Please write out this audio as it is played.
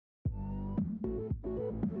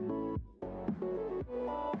Hey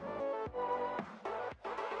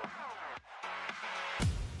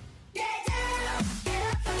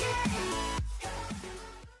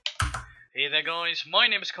there guys, my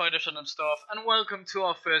name is Kaiderson and stuff, and welcome to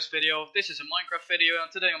our first video. This is a Minecraft video,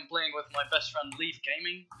 and today I'm playing with my best friend Leaf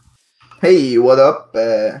Gaming. Hey, what up?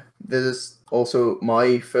 This is also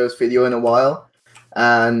my first video in a while,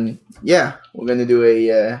 and yeah, we're gonna do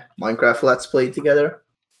a Minecraft Let's Play together.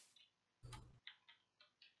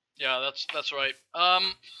 Yeah, that's right.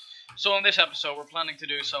 So in this episode we're planning to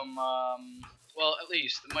do some, well, at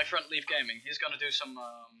least my friend Leaf Gaming, he's gonna do some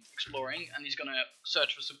exploring, and he's gonna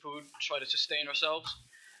search for some food, try to sustain ourselves.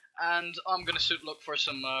 And I'm gonna look for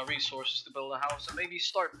some resources to build a house, and maybe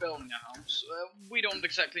start building a house. We don't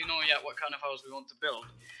exactly know yet what kind of house we want to build.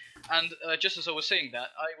 And just as I was saying that,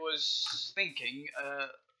 I was thinking,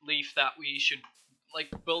 Leaf, that we should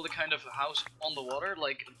like build a kind of house on the water,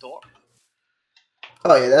 like a dock.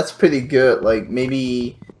 Oh yeah, that's pretty good. Like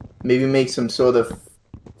maybe make some sort of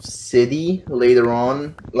city later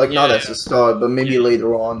on. Like not as a start, but maybe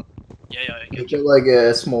later on. Yeah, I Make it like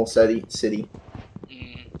a small city.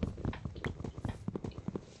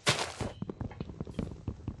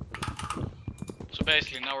 So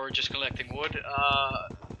basically now we're just collecting wood. I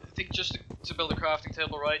think just to build a crafting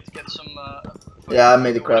table, right? To get some. Yeah, I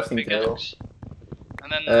made a crafting table.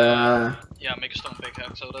 And then yeah, make a stone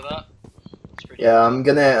pickaxe out of that. Yeah,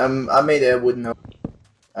 I made a wooden hoe,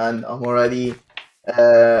 and I'm already.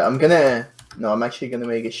 I'm actually gonna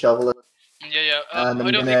make a shovel. Yeah. I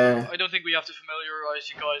don't think we have to familiarize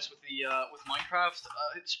you guys with the with Minecraft.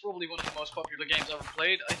 It's probably one of the most popular games ever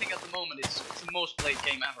played. I think at the moment it's the most played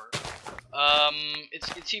game ever.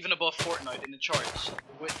 It's even above Fortnite in the charts,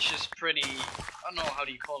 which is pretty. I don't know, how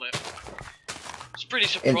do you call it? It's pretty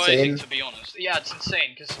surprising, to be honest. Yeah, it's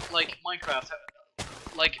insane because like Minecraft.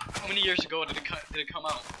 Like, how many years ago did it come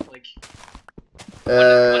out? Like,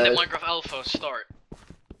 when did Minecraft Alpha start?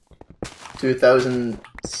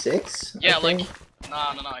 2006? Yeah, like, no,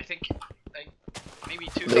 I think, like, maybe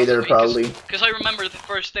 2008. Later, probably. Because I remember the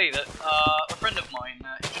first day that, a friend of mine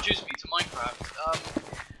introduced me to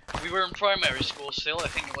Minecraft. We were in primary school still, I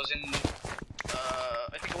think it was in,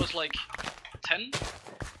 I think it was like, 10?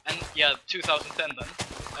 And, yeah, 2010 then.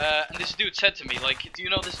 And this dude said to me, like, do you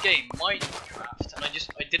know this game, Minecraft? And I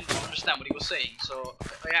didn't understand what he was saying, so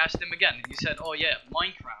I asked him again, and he said, oh yeah,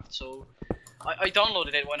 Minecraft. So I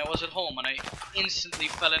downloaded it when I was at home, and I instantly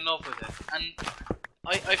fell in love with it. And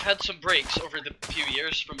I've had some breaks over the few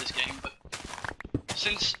years from this game, but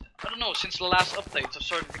since, I don't know, since the last update, I've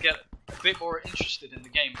started to get a bit more interested in the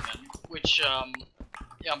game again, which,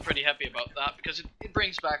 yeah, I'm pretty happy about that, because it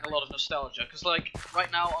brings back a lot of nostalgia. Because, like,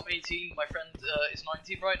 right now I'm 18, my friend is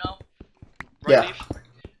 19 right now. Right, yeah. Leaf?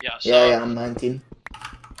 Yeah. So, yeah, I'm 19.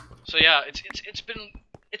 So yeah, it's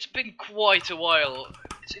been quite a while.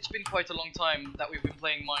 It's been quite a long time that we've been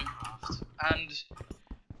playing Minecraft, and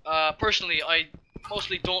personally, I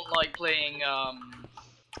mostly don't like playing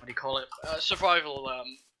what do you call it? Survival.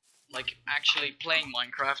 Like actually playing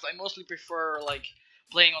Minecraft. I mostly prefer like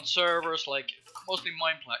playing on servers, like mostly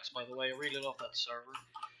Mineplex, by the way. I really love that server.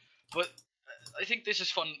 But I think this is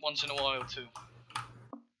fun once in a while too.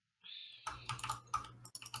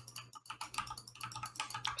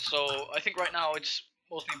 So I think right now it's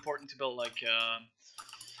mostly important to build like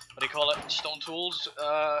what do you call it? Stone tools.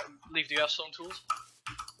 Leaf, do you have stone tools?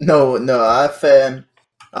 No,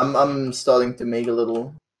 I'm starting to make a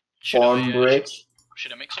little farm bridge.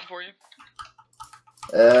 Should I make some for you?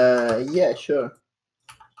 Yeah, sure.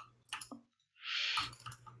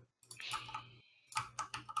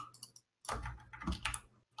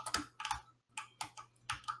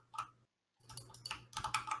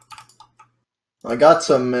 I got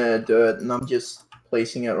some dirt, and I'm just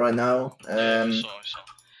placing it right now. Yeah, I saw.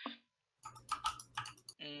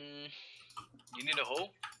 You need a hoe?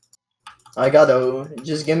 I got a.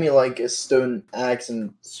 Just give me like a stone axe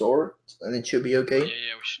and sword, and it should be okay.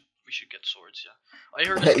 Yeah, we should get swords. Yeah, I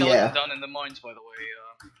heard a skeleton down in the mines, by the way.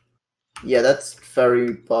 Yeah, that's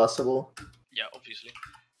very possible. Yeah, obviously.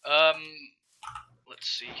 Let's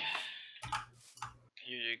see.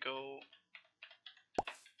 Here you go.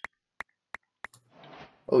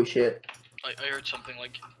 Oh shit. I heard something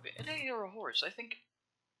like, they hear a horse. I think,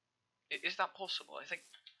 is that possible? I think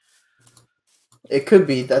it could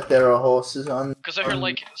be that there are horses on. Because I heard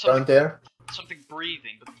like something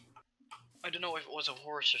breathing, but I don't know if it was a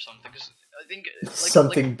horse or something. Because I think like,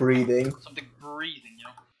 something breathing. Something breathing, you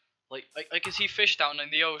know. Like I can see fish down in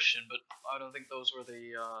the ocean, but I don't think those were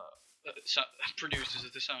the producers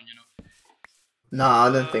of the sound, you know. Nah, I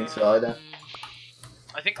don't think so either.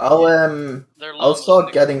 I think I'll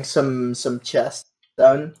start getting some chests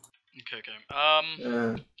down. Okay.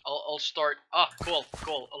 Uh, I'll start. Ah, cool.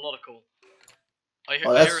 A lot of cool. I hear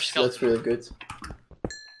oh, a skeleton. that's really good.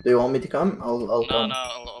 Do you want me to come? I'll No, come.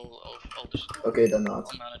 I'll just. Okay, then not.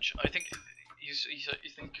 I'll manage. I think he's you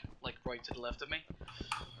think like right to the left of me.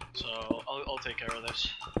 So I'll take care of this.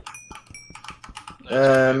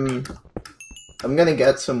 I'm gonna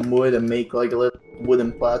get some wood and make like a little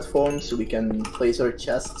wooden platform so we can place our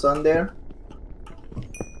chests on there.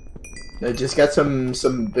 Just get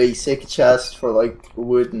some basic chests for like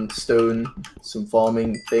wood and stone, some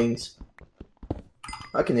farming things.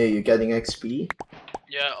 I can hear you getting XP.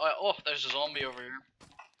 Yeah, oh, there's a zombie over here.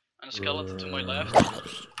 And a skeleton to my left.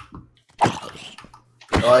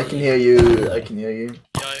 Oh, I can hear you. Yeah, I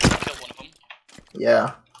killed one of them.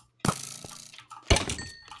 Yeah.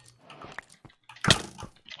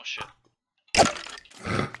 Oh shit.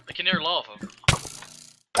 I can hear lava.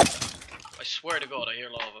 I swear to God, I hear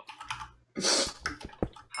lava.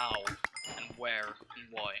 How? And where? And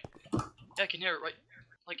why? Yeah, I can hear it right.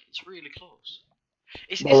 Like, it's really close.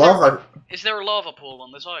 Is there a lava pool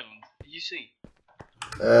on this island? You see?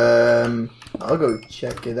 I'll go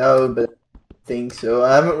check it out, but I think so.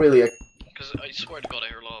 I haven't really. Because I swear to God, I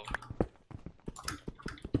hear lava.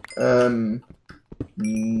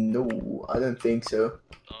 No, I don't think so.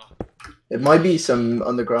 Oh. It might be some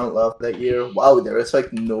underground lava that year. Wow, there is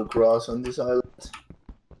like no grass on this island.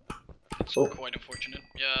 It's quite unfortunate.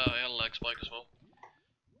 Yeah, I had a lag spike as well.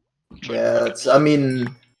 Yeah, I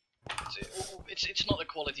mean. It's not a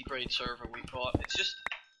quality grade server we got. It's just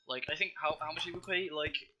like I think how much did we pay?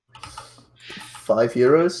 Like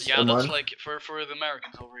 €5 yeah, a that's month. like for the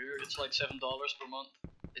Americans over here. It's like $7 per month.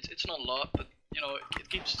 It's not a lot, but you know it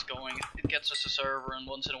keeps us going. It gets us a server, and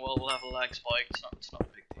once in a while we'll have a lag spike. It's not a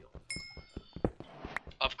big deal.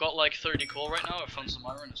 I've got like 30 coal right now. I found some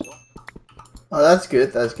iron as well. Oh, that's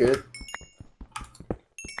good. That's good.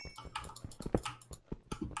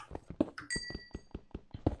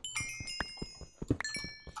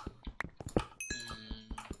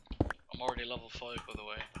 I'm already level 5, by the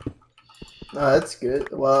way. No, that's good.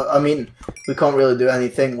 Well, I mean, we can't really do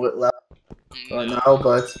anything with lava right now,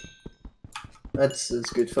 but that's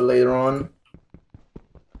good for later on.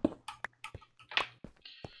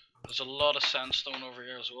 There's a lot of sandstone over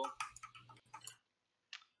here as well.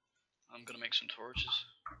 I'm gonna make some torches.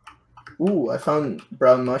 Ooh, I found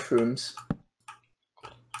brown mushrooms.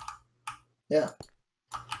 Yeah.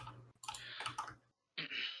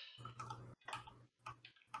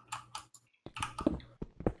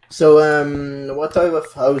 So, what type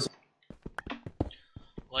of house?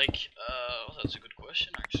 Like, oh, that's a good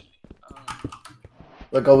question, actually.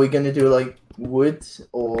 Like, are we gonna do like wood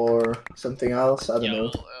or something else? I don't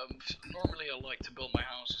know. Well, normally I like to build my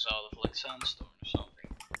houses out of like sandstone or something,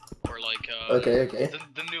 or like Okay.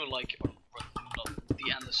 the new like or not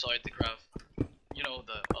the andesite, the graph, you know,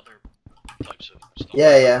 the other types of stuff.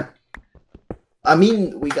 Yeah. I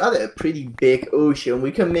mean, we got a pretty big ocean.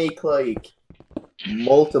 We can make like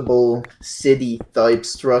multiple city type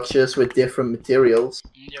structures with different materials.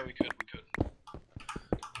 Yeah, we could.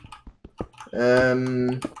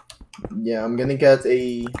 Yeah, I'm gonna get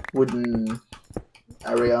a wooden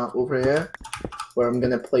area over here where I'm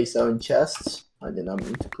gonna place down chests. I did not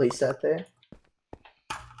mean to place that there.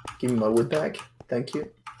 Give me my wood back. Thank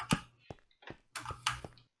you.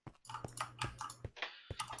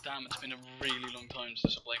 Damn, it's been a really long time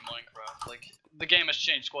since I played Minecraft. Like, the game has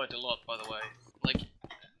changed quite a lot, by the way. Like,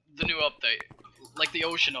 the new update, like the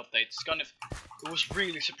ocean update, it's kind of, it was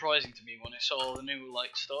really surprising to me when I saw the new,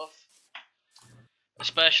 like, stuff.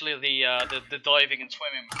 Especially the diving and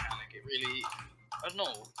swimming mechanic. It really, I don't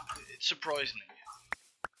know, it surprised me.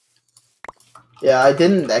 Yeah, I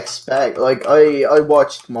didn't expect, like, I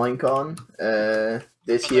watched Minecon,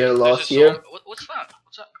 this But year, there's last year. What's that?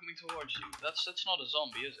 What's that coming towards you? That's not a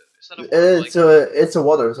zombie, is it? Is that It's a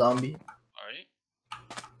water zombie. Alright.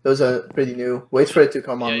 Those are pretty new. Wait for it to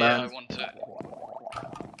come on Yeah, land. I want to.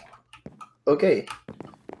 Okay.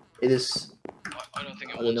 It is. I don't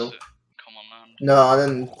think it I don't wants know. to come on land. No, I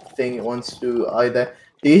don't think it wants to either.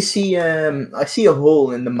 Do you see? I see a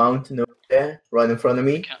hole in the mountain over there, right in front of I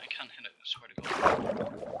me. can't hit it. I swear to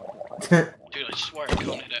God. Dude, I swear I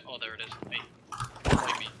can't hit it. Oh, there it is. Me.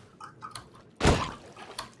 Right me.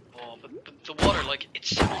 Oh, but the water, like, it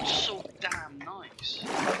sounds so damn nice.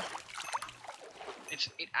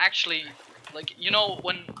 It actually, like, you know,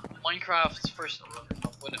 when Minecraft first,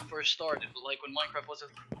 when it first started, like when Minecraft was a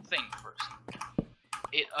thing first.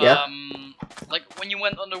 It like when you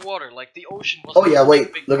went underwater, like the ocean was. Oh yeah,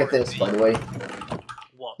 wait. Big Look at part of this, the- by the way.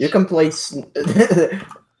 What? You can place.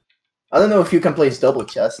 I don't know if you can place double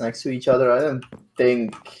chests next to each other. I don't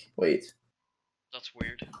think. Wait. That's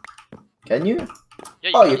weird. Can you?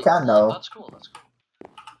 Yeah, Oh, you can now. That's cool. That's cool.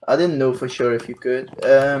 I didn't know for sure if you could.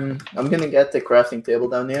 I'm gonna get the crafting table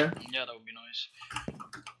down here. Yeah, that would be nice.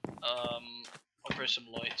 I'll press some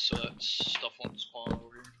lights so that stuff won't spawn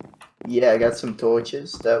over here. Yeah, I got some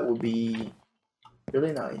torches. That would be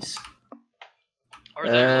really nice. Are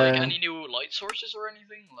there like any new light sources or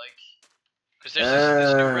anything? Like, because there's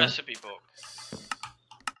this new recipe book.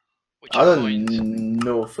 Which I don't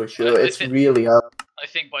know for sure. It's really hard. I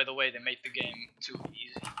think, by the way, they made the game too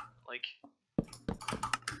easy. Like,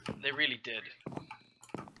 they really did.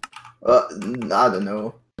 I don't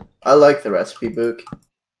know. I like the recipe book.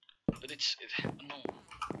 But no.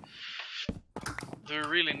 Do we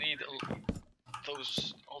really need all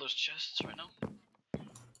those chests right now?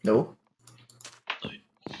 No.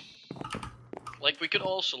 Like, we could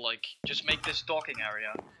also like just make this docking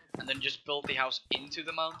area and then just build the house into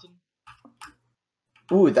the mountain.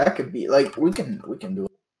 Ooh, that could be like we can do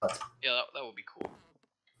that. Yeah, that would be cool.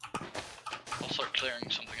 I'll start clearing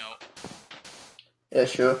something out. Yeah,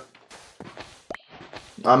 sure.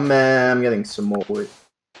 I'm getting some more wood.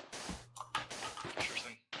 Sure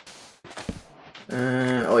thing.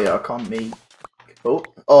 Oh yeah, I can't make. Oh,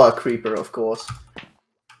 a creeper, of course.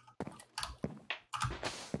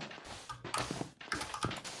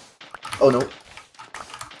 Oh no.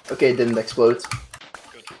 Okay, it didn't explode.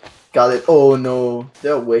 Good. Got it. Oh no,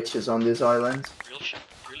 there are witches on this island. Real shit,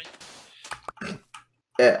 really?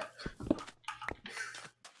 Yeah.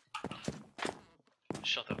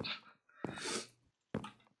 Shut up.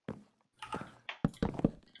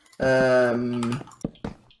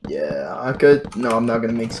 Yeah, I could. No, I'm not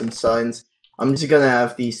gonna make some signs. I'm just gonna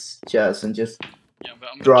have these chests and just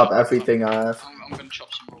drop everything I have. I'm gonna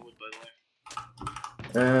chop some more wood, by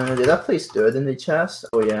the way. Did I place dirt in the chest?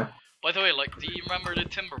 Oh yeah. By the way, like, do you remember the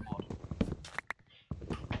timber mod?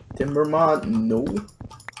 Timber mod? No.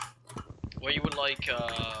 Where you would like,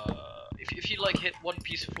 if you like hit one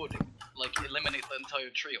piece of wood, like eliminate the entire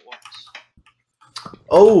tree at once.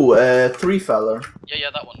 Oh, Tree Feller. Yeah,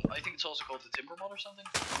 that one. I think it's also called the timber mod or something.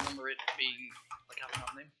 I remember it being like having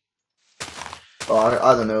that name. Oh,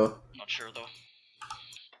 I don't know. Not sure though.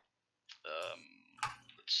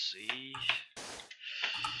 Let's see.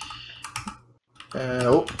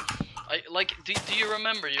 Oh. Do you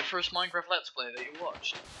remember your first Minecraft Let's Play that you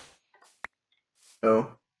watched?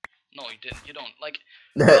 No. No, you didn't. You don't. Like.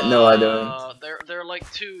 No, I don't. There are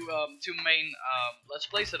like two main Let's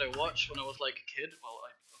Plays that I watched when I was like a kid. Well,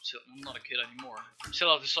 I'm not a kid anymore.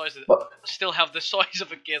 Still have the size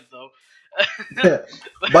of a kid though.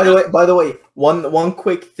 By the way, one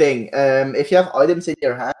quick thing. If you have items in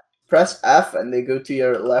your hand, press F and they go to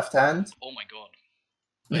your left hand. Oh my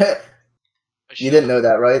god. You didn't know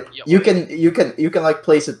that, right? Yeah, you can like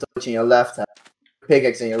place a torch in your left hand,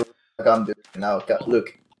 pickaxe in your right, like I'm doing now.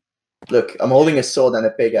 Look, I'm holding a sword and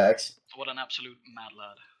a pickaxe. What an absolute mad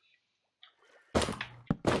lad.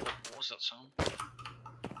 What was that sound?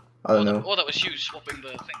 I don't know. Oh, that was you swapping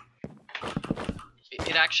the thing.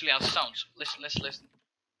 It actually has sounds. Listen.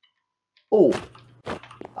 Oh,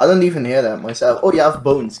 I don't even hear that myself. Oh, you have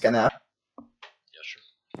bones. Can I have? Yeah, sure.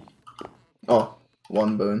 Oh,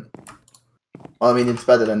 one bone. I mean, it's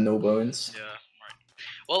better than no bones. Yeah, right.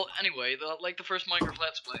 Well, anyway, the first Minecraft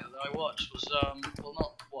Let's Play that I watched was well,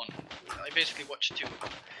 not one. I basically watched two.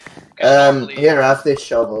 Here, have this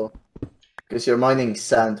shovel. Because you're mining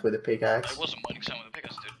sand with a pickaxe. I wasn't mining sand with a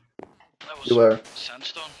pickaxe, dude. That was you were.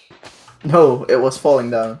 Sandstone. No, it was falling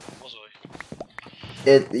down. Was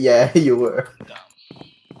I? Yeah, you were. Damn.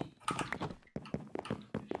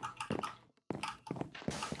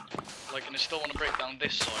 Like, and I still want to break down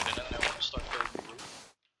this side, and then I want to start building the roof.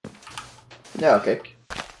 Yeah, okay.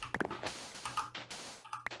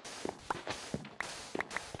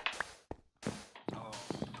 Oh,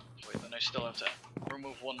 wait, then I still have to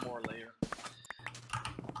remove one more layer.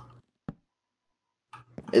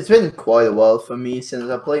 It's been quite a while for me since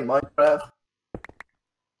I played Minecraft.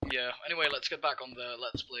 Yeah, anyway, let's get back on the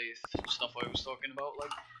Let's Play stuff I was talking about.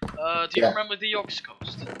 Like, do you remember the Yox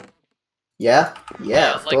Coast? Yeah,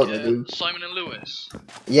 of like, course I do. Simon and Lewis.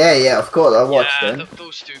 Yeah, of course, I watched them.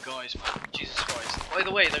 Those two guys, man. Jesus Christ. By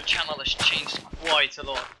the way, their channel has changed quite a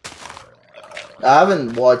lot. I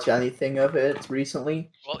haven't watched anything of it recently.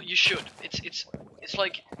 Well, you should. It's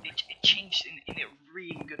like it changed in a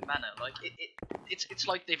really good manner. Like it's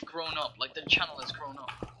like they've grown up. Like their channel has grown up.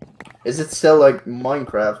 Is it still like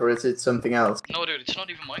Minecraft or is it something else? No, dude, it's not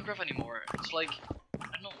even Minecraft anymore. It's like I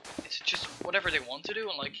don't know. It's just whatever they want to do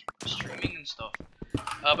and like streaming and stuff.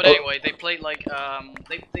 But anyway, they played like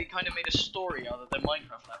they kind of made a story out of their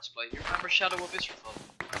Minecraft Let's Play. You remember Shadow of Israel?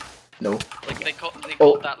 No. Like they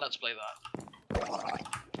called that Let's Play that.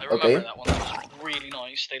 I remember Okay. that one. That was really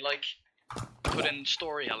nice. They like put in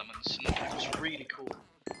story elements, and it was really cool.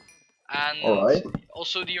 And Alright.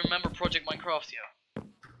 also, do you remember Project Minecraft? Yeah.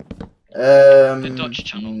 The Dutch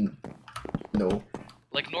channel. No.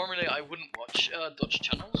 Like normally I wouldn't watch Dutch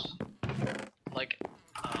channels. Like,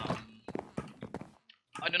 I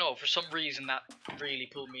don't know, for some reason that really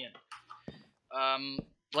pulled me in.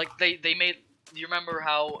 Like they made. Do you remember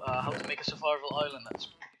how to make a survival island? That's,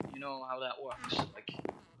 you know how that works.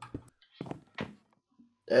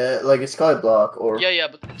 Like a sky block or Yeah,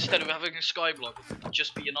 but instead of having a sky block, it would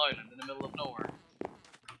just be an island in the middle of nowhere.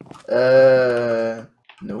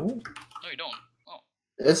 no. No, you don't. Oh.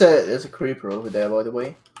 There's a creeper over there, by the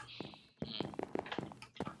way.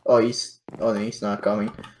 Oh, no, he's not coming.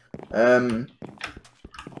 I'm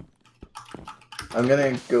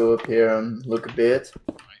gonna go up here and look a bit.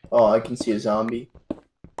 Oh, I can see a zombie.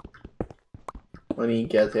 Let me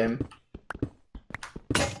get him.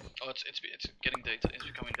 Oh, it's getting daytime. It's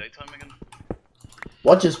becoming daytime again.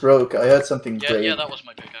 What just broke? I heard something break. Yeah, that was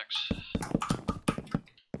my pickaxe.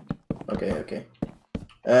 Okay.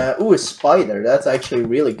 Ooh, a spider. That's actually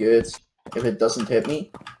really good. If it doesn't hit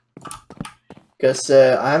me. Because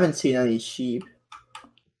I haven't seen any sheep.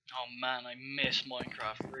 Oh man, I miss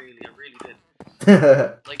Minecraft. Really, I really did.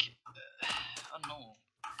 Like, I don't know.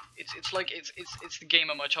 It's like it's the game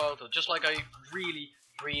of my childhood. Just like I really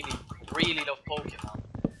love Pokemon.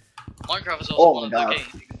 Minecraft is also one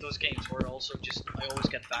of those games where also just I always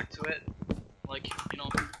get back to it. Like, you know.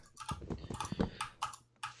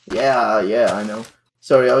 Yeah, I know.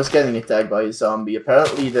 Sorry, I was getting attacked by a zombie.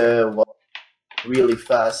 Apparently they're really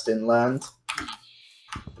fast inland.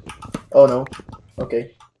 Oh no.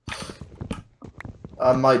 Okay.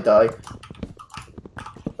 I might die.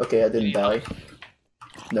 Okay, I didn't die.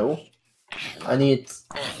 No. I need...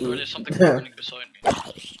 Oh, there's something burning beside me.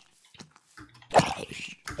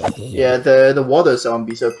 Yeah, the water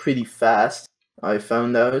zombies are pretty fast, I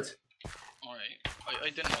found out. Alright, I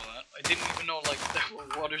didn't know that. I didn't even know like there were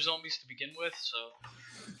water zombies to begin with, so...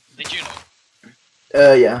 Did you know?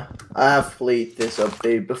 Yeah. I have played this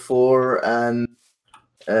update before, and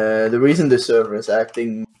the reason the server is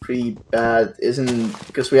acting pretty bad isn't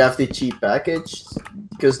because we have the cheap package,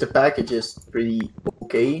 because the package is pretty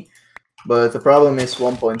okay, but the problem is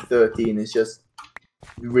 1.13 is just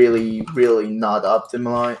really not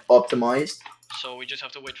optimized. So we just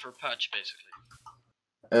have to wait for a patch, basically.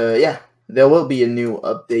 Yeah, there will be a new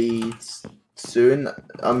update soon.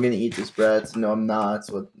 I'm gonna eat this bread. No, I'm not.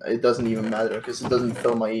 But it doesn't even matter because it doesn't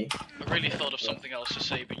fill my... I really thought of something else to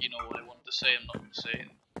say, but you know what I wanted to say, I'm not going to say it.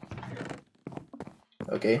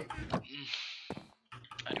 Okay.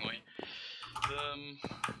 Anyway.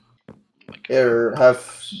 Here, have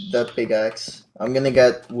that pickaxe. I'm gonna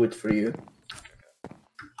get wood for you.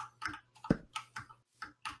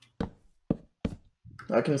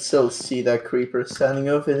 I can still see that creeper standing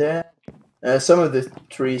over there. Some of the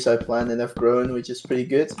trees I planted have grown, which is pretty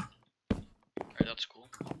good. Alright, that's cool.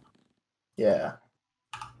 Yeah.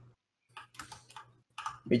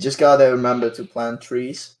 We just gotta remember to plant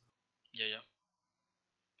trees. Yeah.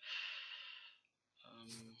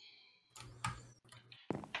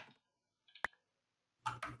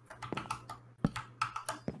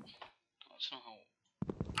 That's not how...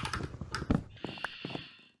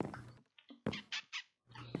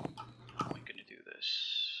 How am I gonna do this?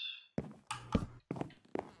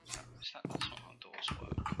 That's not how doors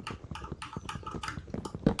work.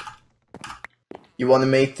 You wanna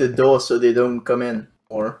make the door so they don't come in,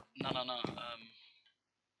 or... No.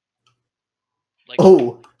 Like...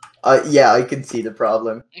 Oh! Yeah, I can see the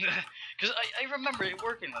problem. Because I remember it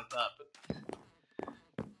working like that, but...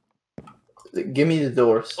 Give me the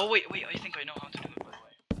doors. Oh wait, I think I know how to do it, by the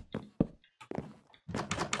way.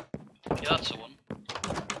 Yeah, that's the one.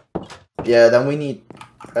 Yeah, then we need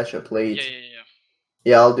pressure plate. Yeah.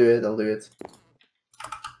 Yeah, I'll do it.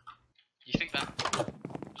 You think that...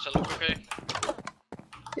 Does that look okay?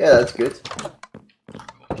 Yeah, that's good. Cool.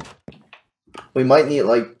 We might need,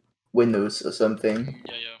 like, windows or something.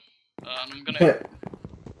 Yeah. And I'm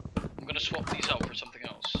gonna swap these out for something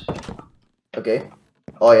else. Okay.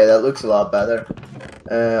 Oh yeah, that looks a lot better.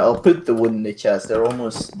 I'll put the wood in the chest.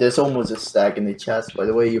 There's almost a stack in the chest. By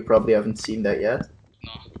the way, you probably haven't seen that yet.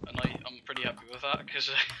 No, and I'm pretty happy with that, because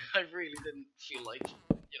I really didn't feel like,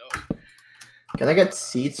 you know... Can I get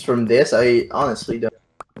seeds from this? I honestly don't.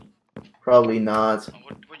 Probably not.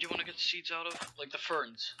 What do you want to get seeds out of? Like the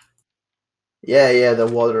ferns? Yeah, the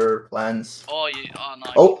water plants. Oh, yeah,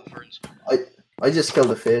 no, Oh. the ferns. I just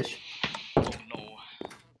killed a fish. Oh no.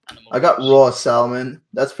 I got raw salmon.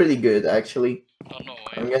 That's pretty good, actually. Oh no,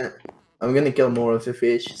 I'm gonna kill more of the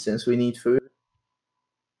fish since we need food.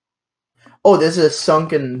 Oh, there's a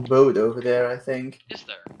sunken boat over there, I think. Is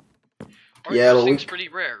there? Are Yeah, those but things pretty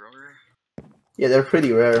rare, or? yeah, they're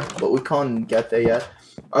pretty rare, but we can't get there yet.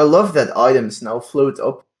 I love that items now float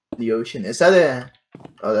up the ocean. Is that a...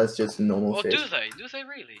 Oh, that's just a normal Oh, fish. do they? Do they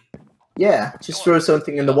really? Yeah, just Oh, throw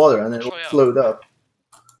something in the water and it'll try out. float up.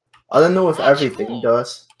 I don't know if Oh, that's everything cool.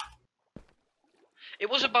 does. It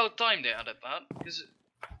was about time they added that, because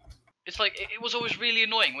it's like it was always really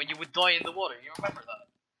annoying when you would die in the water. You remember that?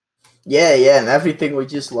 Yeah, and everything would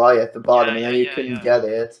just lie at the bottom and then you yeah, couldn't get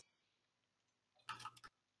it.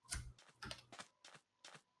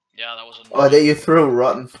 Yeah, that was annoying. Oh, did you throw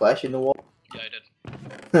rotten flesh in the water? Yeah,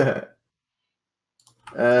 I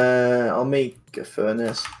did. I'll make a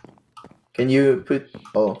furnace. Can you put...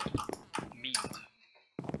 Oh, Meat.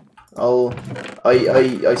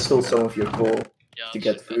 I stole some of your coal Yeah, to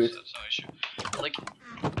get food. That's no issue. Like,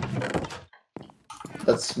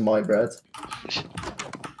 That's my bread.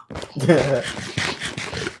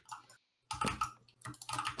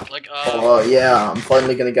 like, Oh yeah, I'm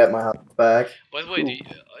finally gonna get my house back. by the way,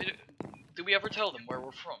 do we ever tell them where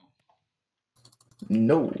we're from?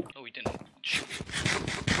 No. No, we didn't.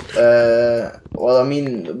 Well, I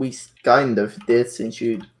mean, we kind of did since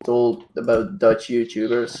you told about Dutch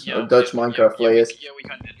YouTubers or Dutch Minecraft players. Yeah, we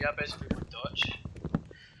kind of did. Yeah, basically we're Dutch.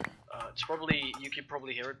 It's probably, you can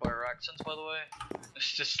probably hear it by our accents, by the way.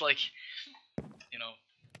 It's just like, you know,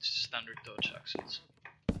 it's standard Dutch accents.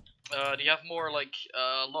 Do you have more like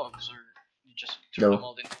logs, or you just turn them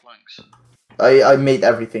all into planks? I made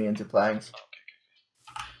everything into planks. Oh, okay.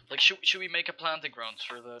 Like, should we make a planting grounds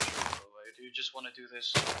for the tree, by the way? Do you just want to do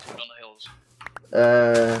this on the hills?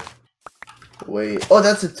 Wait. Oh,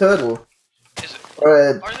 that's a turtle. Is it?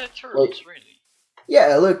 Are there turtles, really?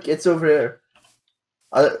 Yeah, look, it's over here.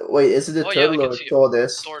 Wait, is it a turtle or a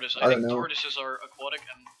tortoise? Tortoise. I don't think know. Tortoises are aquatic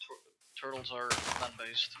and turtles are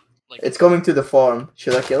land-based. Like, it's coming to the farm.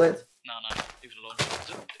 Should I kill it? No, leave it alone.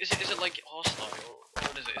 Is it like hostile, or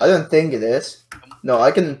what is it? I don't think it is. No,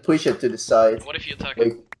 I can push it to the side. What if you attack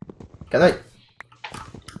Wait, it? can I?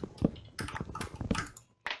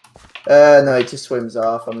 No, it just swims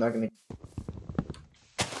off. I'm not gonna.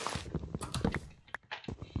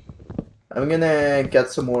 I'm gonna get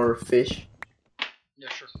some more fish. Yeah,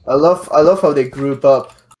 sure. I love how they group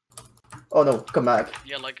up. Oh no, come back.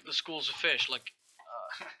 Yeah, like the schools of fish. Like,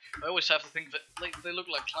 I always have to think that they look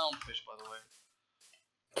like clownfish, by the way.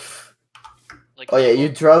 Like, oh yeah, you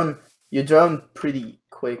drown pretty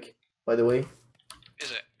quick, by the way.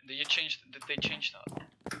 Is it? Did they change that?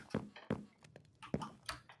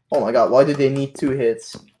 Oh my god, why do they need 2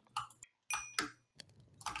 hits?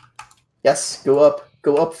 Yes, go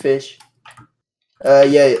up fish.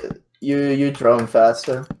 Yeah, you drown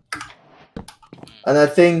faster. And I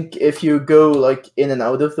think if you go like in and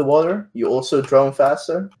out of the water, you also drown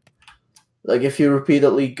faster. Like if you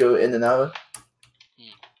repeatedly go in and out.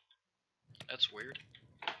 That's weird.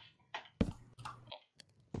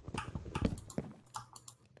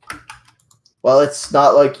 Well, it's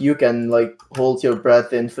not like you can like hold your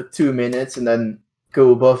breath in for 2 minutes and then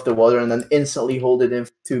go above the water and then instantly hold it in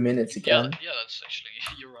for 2 minutes again. Yeah, that's actually,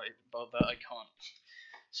 you're right about that. I can't.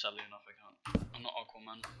 Sadly enough, I can't. I'm not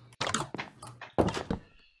Aquaman.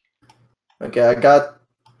 Okay, I got.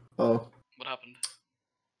 Oh. What happened?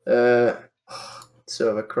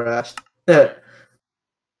 Server crashed. It's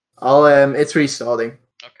restarting.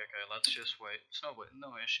 Okay, let's just wait.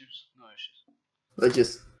 No issues. Let's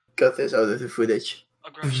just cut this out of the footage.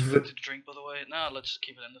 I'll grab some food to drink, by the way. Nah, let's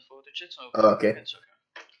keep it in the footage. It's okay. Oh, okay. It's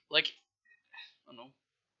okay. Like, I don't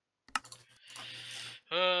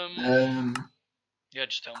know. Yeah,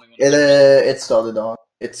 just tell me when it started on.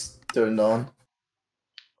 It's turned on.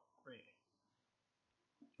 Really?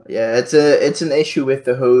 Yeah, it's an issue with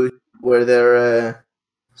the host where their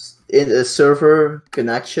a server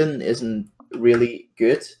connection isn't really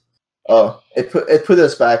good. Oh, it put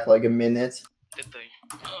us back like a minute. Did they?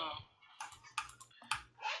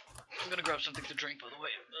 I'm gonna grab something to drink, by the way.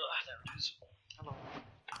 There it is. Hello.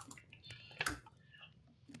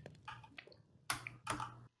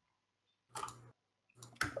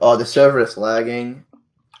 Oh, the server is lagging.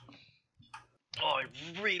 Oh, I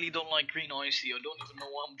really don't like green icy. I don't even know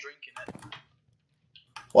why I'm drinking it.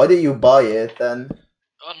 Why did you buy it then?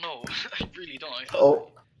 Oh no, I really don't.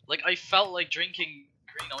 I felt like drinking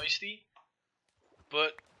green iced tea,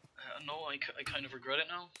 but no, I kind of regret it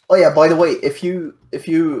now. Oh yeah, by the way, if you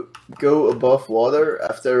go above water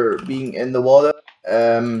after being in the water,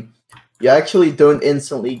 you actually don't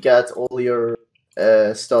instantly get all your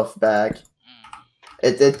stuff back.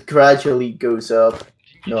 It gradually goes up.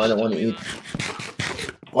 No, I don't want to eat.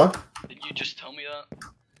 What? Did you just tell me that?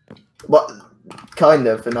 Well, kind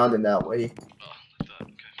of, but not in that way. Oh, like that.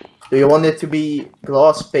 Okay. Do you want it to be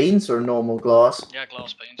glass panes or normal glass? Yeah,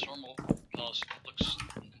 glass panes, normal glass. Looks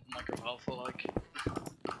micro alpha like.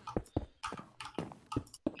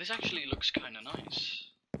 This actually looks kind of nice.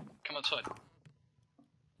 Come outside.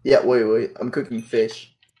 Yeah, wait, I'm cooking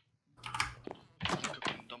fish. I'm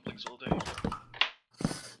cooking dumplings all day.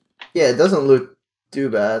 Yeah, it doesn't look too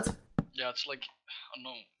bad. Yeah, it's like, I don't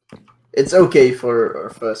know. It's okay for our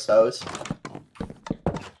first house.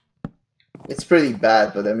 It's pretty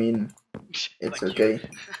bad, but I mean, it's Thank okay.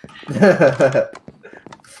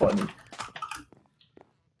 Funny.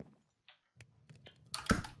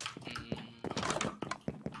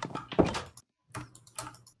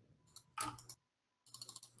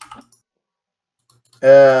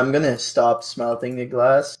 I'm gonna stop smelting the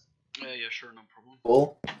glass. Yeah, sure, no problem.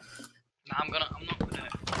 Cool. Nah, I'm not gonna.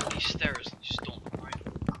 These stairs just don't, right?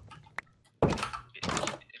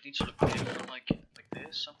 It needs to look different, like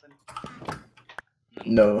this, something.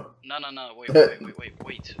 No. No, wait.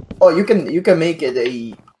 Oh, you can make it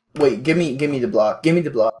a. Wait, give me the block. Give me the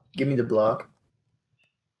block. Give me the block.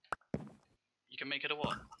 You can make it a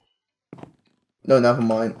what? No, never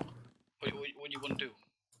mind. What do you want to do?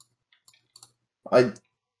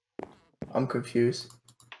 I'm confused.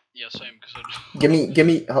 Yeah, same. Cause Give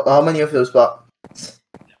me. How many of those blocks?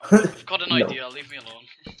 I've got an No. idea. Leave me alone.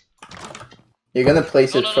 You're gonna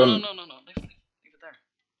place it from. No. Leave it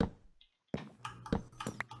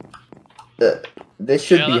there. This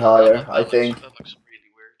should be higher. I think. That looks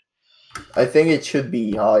really weird. I think it should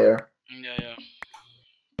be higher. Yeah.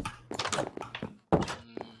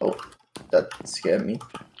 Oh, that scared me.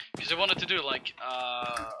 Because I wanted to do like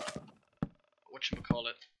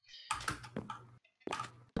whatchamacallit.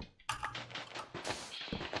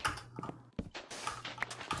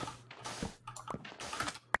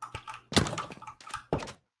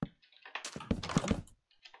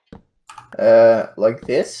 Like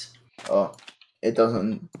this? Oh, it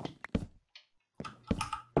doesn't.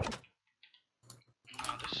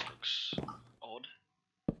 No, this looks odd.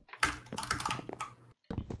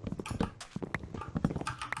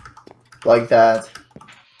 Like that.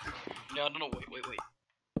 Yeah, I don't know. Wait.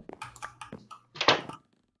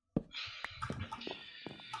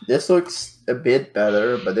 This looks a bit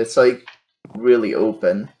better, but it's like really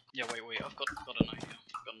open. Yeah, wait. I've got an idea.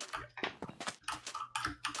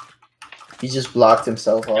 He just blocked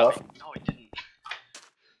himself No, off. no, I didn't.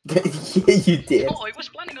 Yeah, you did. No, I was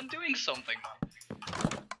planning on doing something,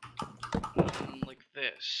 man. Like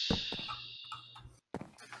this.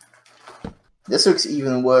 This looks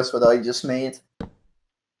even worse what I just made.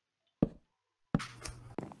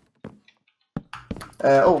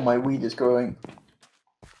 Oh, my weed is growing.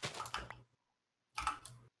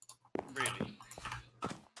 Really?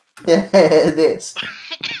 Yeah, it is.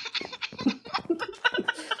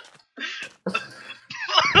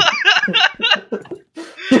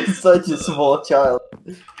 You're such a small child.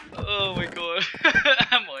 Oh my god.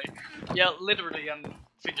 Am I? Yeah, literally and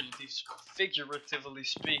figuratively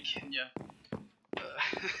speaking, yeah. Oh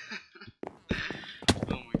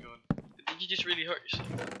my god. Did you just really hurt yourself?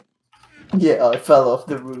 Yeah, I fell off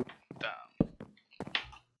the roof. Damn.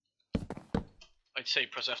 I'd say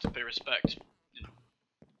press F to pay respect. You know.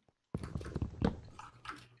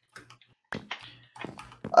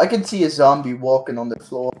 I can see a zombie walking on the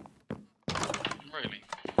floor. Really?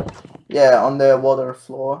 Yeah, on the water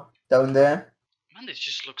floor. Down there. Man, this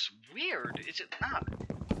just looks weird. Is it not?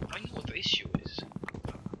 I know what the issue is.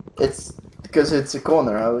 It's because it's a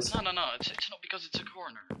corner house. No. It's not because it's a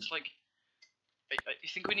corner. It's like I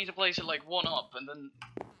think we need to place it like one up and then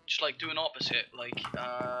just like do an opposite, like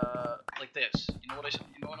this. You know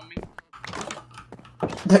what I mean?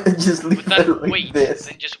 Just leave With that it like weight, this.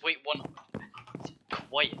 then just wait one up.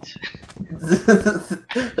 Quiet.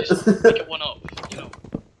 Just make it one up, you know.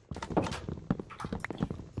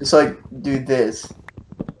 It's like, do this.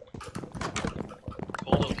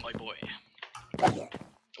 Hold up, my boy. Oh.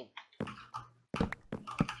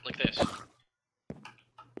 Like this.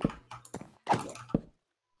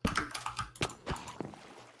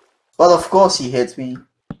 Well, of course he hit me.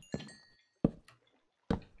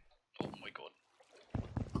 Oh my god.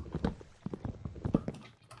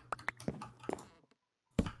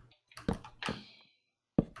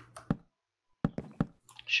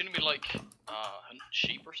 Shouldn't we like hunt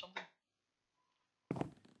sheep or something?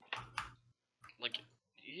 Like, do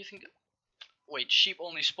you think? Wait, sheep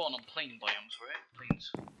only spawn on plain biomes, right?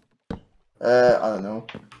 Plains. I don't know.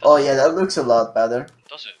 Oh yeah, that looks a lot better.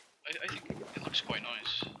 Does it? I think it looks quite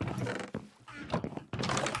nice.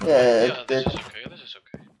 Yeah, Yeah, this is okay. This is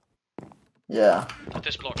okay. Yeah. But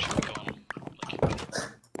this block should be gone. Like,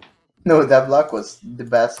 No, that block was the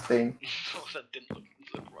best thing. Oh, that didn't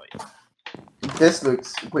look right. This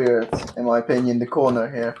looks weird, in my opinion, the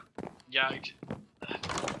corner here. Yeah,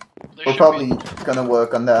 We're probably gonna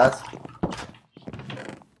work on that.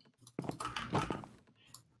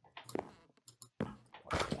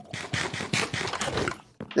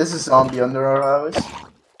 This is zombie under our house.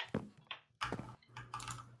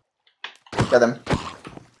 Get him.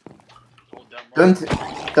 Oh, damn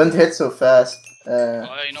right. Don't hit so fast.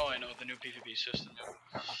 I know, the new PvP system.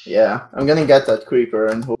 Yeah, I'm gonna get that creeper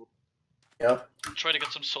and hope. Yeah. Try to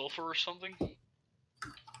get some sulfur or something.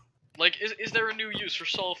 Like, is there a new use for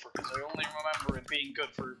sulfur? Because I only remember it being good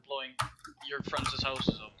for blowing your friends'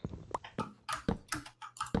 houses up.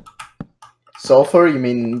 Sulfur? You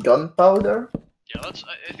mean gunpowder? Yeah,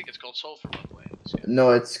 I think it's called sulfur, by the way. No,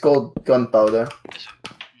 it's called gunpowder. Is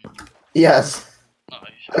it? Yes. Nice.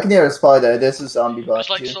 I can hear a spider. This is zombie bot. It's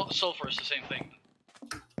like sulfur is the same thing.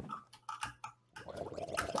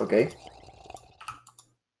 Okay.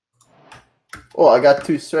 Oh, I got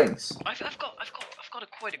 2 strings. I've got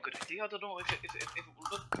quite a good idea. I don't know if it will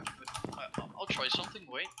look good, but I'll try something.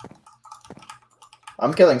 Wait.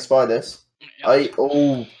 I'm killing spiders. Yeah,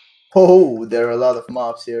 Oh, there are a lot of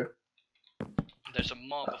mobs here. there's a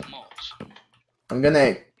mob of mobs. I'm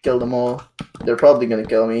gonna kill them all. They're probably gonna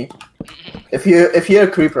kill me. If you hear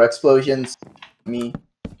creeper explosions, me.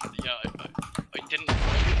 Yeah, I didn't.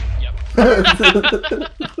 Yep.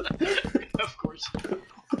 Of course.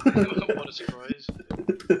 What a surprise.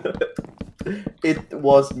 It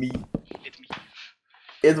was me. It's me.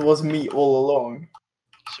 It was me all along.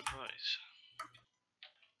 Surprise.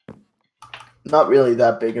 Not really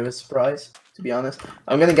that big of a surprise, to be honest.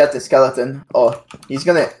 I'm gonna get the skeleton. Oh, he's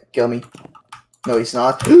gonna kill me. No, he's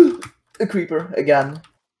not. A creeper again.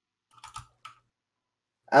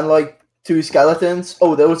 And like 2 skeletons.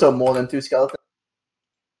 Oh, those are more than 2 skeletons.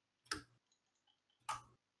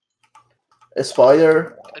 A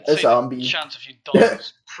spider, a zombie. The chance of you dying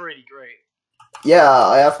is pretty great. Yeah,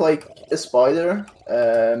 I have like a spider,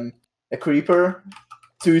 a creeper,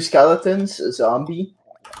 2 skeletons, a zombie.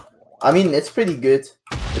 I mean, it's pretty good.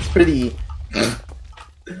 It's pretty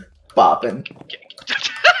poppin'.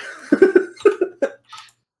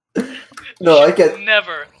 No, I can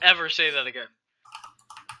never ever say that again.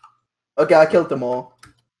 Okay, I killed them all.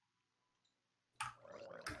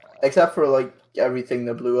 Except for like everything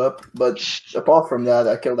that blew up, but apart from that,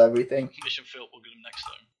 I killed everything. Mission failed. We'll get him next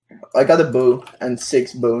time. I got a bow and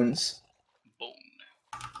 6 bones. Bone.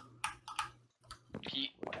 You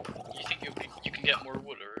think you can get more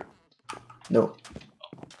wood or? No.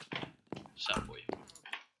 Oh. Sad boy.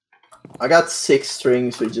 I got 6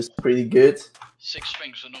 strings, which is pretty good. 6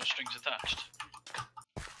 strings with no strings attached.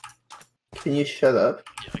 Can you shut up,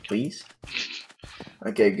 Yeah, I can. please?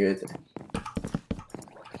 Okay, good.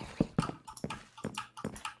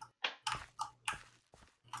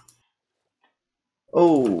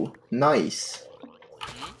 Oh, nice.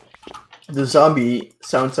 The zombie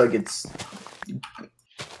sounds like it's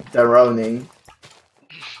drowning.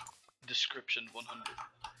 Description 100.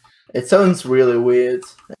 It sounds really weird.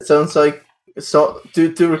 It sounds like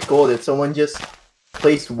to record it, someone just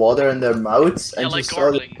placed water in their mouths and Yeah, like just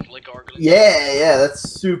started. like gargling. Yeah, that's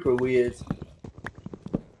super weird.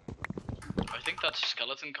 I think that's a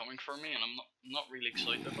skeleton coming for me, and I'm not really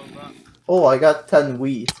excited about that. Oh, I got 10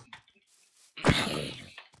 wheat. You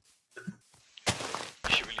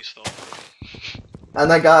should really stop.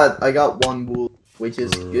 And I got 1 wool, which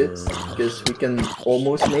is good because we can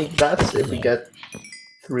almost make bats if we get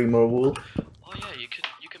 3 more wool. Oh yeah, you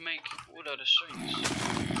could make wood out of strings.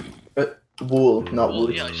 Wool, not Well,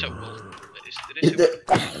 wood. yeah, I said wood. It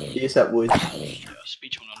is You said wood. yeah,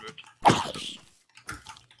 speech 100.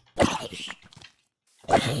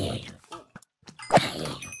 Ooh.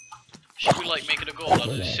 Should we like make it a goal out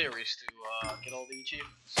of this series to get all the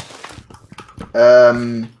achievements?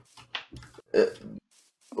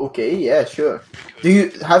 Okay, yeah, sure.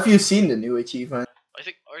 Have you seen the new achievement? I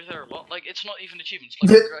think are there a lot? Like it's not even achievements, like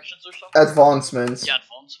progressions or something. Advancements. Yeah,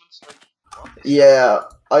 advancements. Like what? Yeah,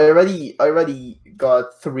 I already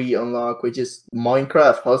got 3 unlocked, which is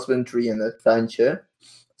Minecraft, Husbandry, and Adventure.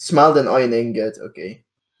 Smelt an iron ingot, okay.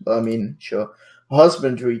 But I mean, sure.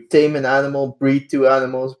 Husbandry, tame an animal, breed 2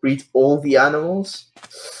 animals, breed all the animals.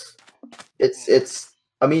 It's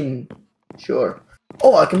I mean, sure.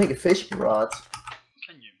 Oh, I can make a fishing rod.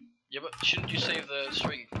 Can you? Yeah, but shouldn't you save the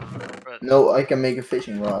string for bread? No, I can make a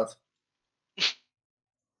fishing rod.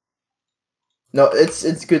 No,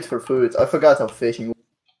 it's good for food. I forgot how fishing.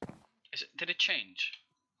 Did it change?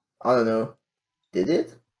 I don't know. Did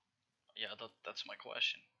it? Yeah, that's my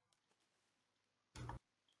question.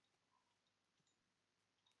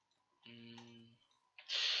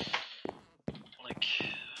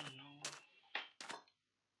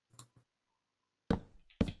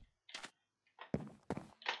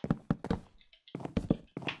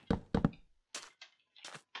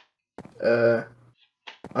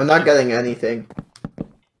 I'm not getting anything.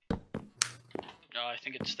 No, I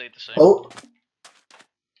think it stayed the same.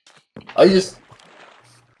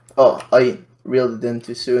 Oh, I reeled it in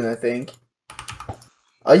too soon, I think.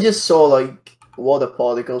 I just saw like water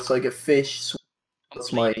particles, like a fish.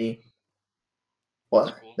 That's my. What?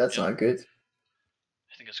 That's cool. That's Yeah. not good.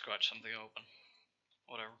 I think I scratched something open.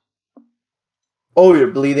 Whatever. Oh,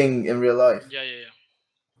 you're bleeding in real life. Yeah.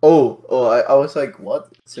 Oh, I was like,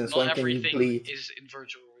 what? Since Not when can you everything bleed? is in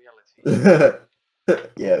virtual reality.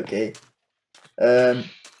 Yeah, okay.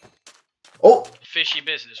 Oh, Fishy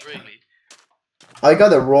business, really. I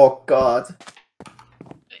got a rock god.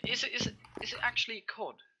 Is it actually a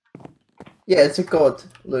cod? Yeah, it's a god.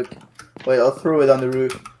 Look. Wait, I'll throw it on the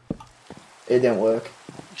roof. It didn't work.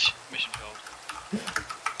 Mission failed.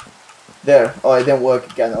 There. Oh, it didn't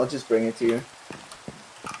work again. I'll just bring it to you.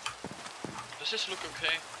 Does this look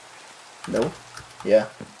okay? No? Yeah.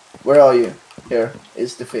 Where are you? Here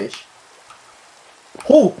is the fish.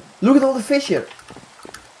 Oh! Look at all the fish here!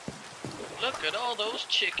 Look at all those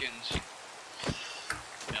chickens.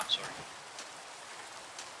 Yeah, I'm sorry.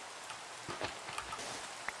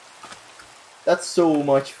 That's so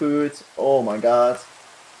much food. Oh my god.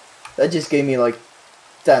 That just gave me like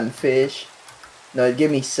 10 fish. No, it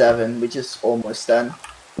gave me 7, which is almost 10.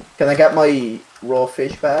 Can I get my raw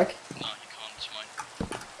fish back? No, you can't. It's mine.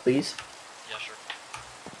 Please? Yeah, sure.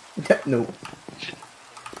 No.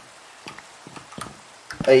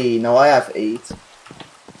 Hey, now I have 8.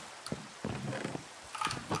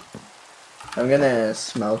 I'm gonna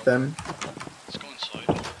smelt them. Let's go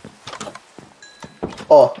inside.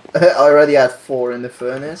 Oh, I already had 4 in the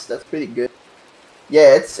furnace. That's pretty good.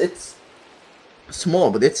 Yeah, it's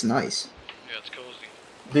small, but it's nice. Yeah, it's cozy.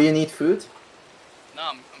 Do you need food? No,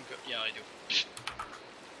 I'm good. Yeah, I do.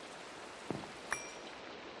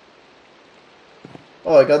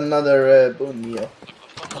 Oh, I got another bone meal.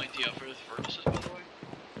 I've got an idea for the furnaces, by the way.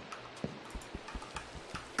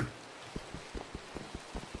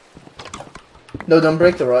 No, don't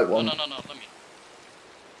break the right one. No, let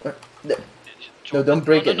me. No, don't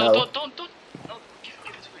break it now. Don't. No, give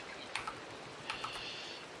it to me.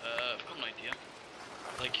 I've got an idea.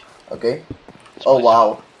 Like. Okay. Oh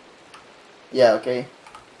wow. Yeah. Okay.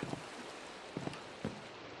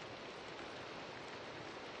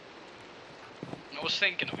 I was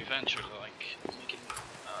thinking of eventually like making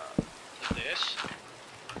like this.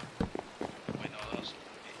 Wait, no,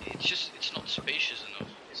 it's not spacious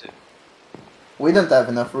enough, is it? We don't have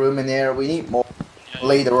enough room in here. We need more Yeah,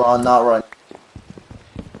 later on, not right.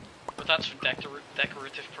 But that's for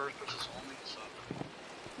decorative purposes only, so.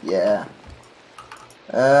 Yeah.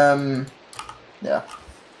 Yeah.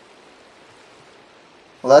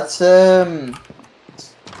 Let's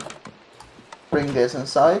bring this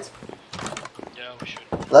inside. Yeah, we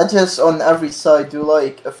should. Let's just on every side do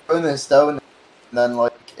like a furnace down and then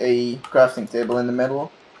like a crafting table in the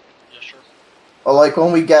middle. Yeah, sure. Or like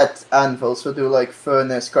when we get anvils, we'll do like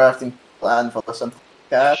furnace, crafting anvil or something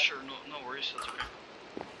like Yeah, that. sure, no worries, that's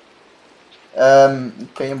okay.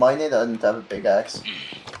 Can you mine it? I don't have a big axe.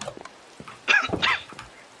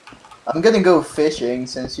 I'm gonna go fishing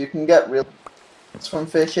since you can get real from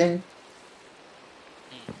fishing.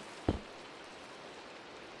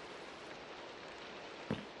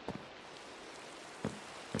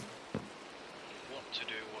 What to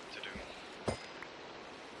do.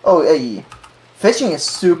 Oh, hey. Fishing is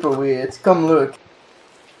super weird. Come look.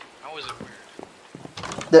 How is it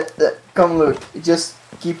weird? Come look. Just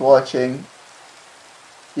keep watching.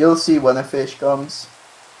 You'll see when a fish comes.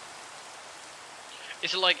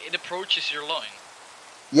 Is it like it approaches your line?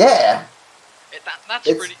 Yeah.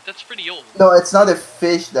 That's pretty old. No, it's not a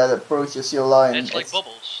fish that approaches your line. It's like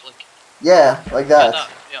bubbles, like. Yeah, like that.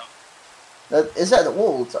 Yeah. That is that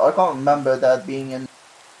old? I can't remember that being in.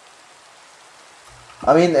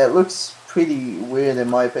 I mean, it looks pretty weird in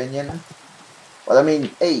my opinion. But I mean,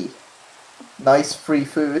 hey, nice free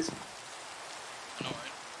food. I know,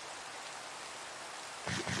 right?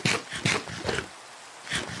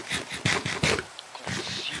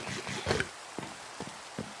 Consume.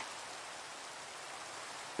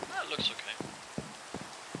 That looks okay.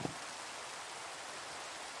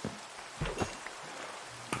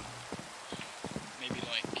 Maybe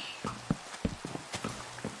like.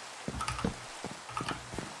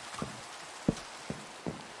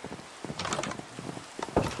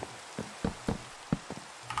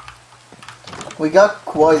 We got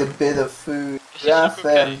quite a bit of food. Does Yeah, this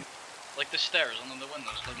look okay? Like the stairs and then the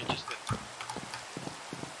windows, like it just did.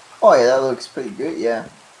 Oh yeah, that looks pretty good. Yeah.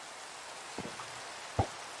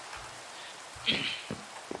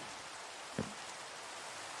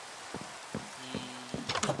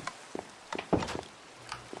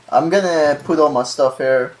 I'm gonna put all my stuff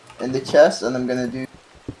here in the chest, and I'm gonna do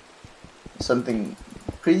something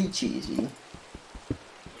pretty cheesy. What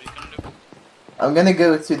are you gonna do? I'm gonna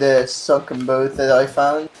go to the sunken boat that I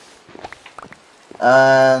found,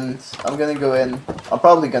 and I'm gonna go in. I'm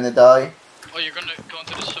probably gonna die. Oh, you're gonna go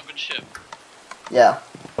into the sunken ship. Yeah.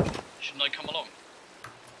 Shouldn't I come along?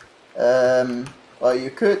 Well,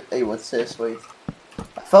 you could. Hey, what's this? Wait.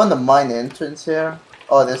 I found a mine entrance here.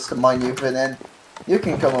 Oh, that's the mine you've been in. You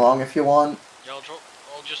can come along if you want. Yeah,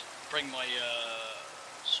 I'll just bring my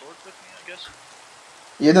sword with me, I guess.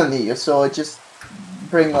 You don't need your sword, just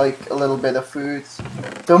bring like a little bit of food.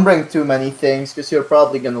 Don't bring too many things, because you're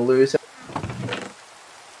probably gonna lose it.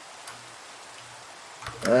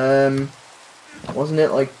 Wasn't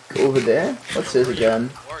it like over there? What's this again?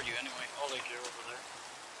 Where are you anyway? Oh, like you're over there.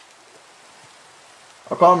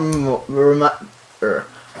 I can't remember.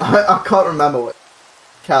 I can't remember what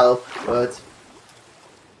Cal, but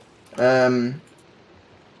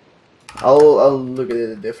I'll look at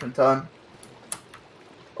it a different time.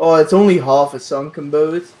 Oh, it's only half a sunken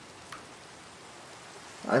boat.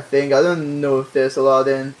 I think. I don't know if there's a lot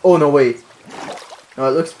in. Oh no, wait. No,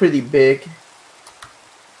 it looks pretty big.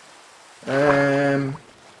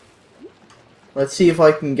 Let's see if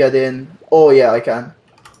I can get in. Oh yeah, I can.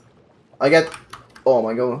 I get. Oh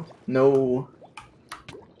my god. No.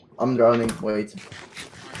 I'm drowning. Wait.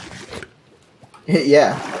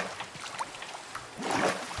 Yeah.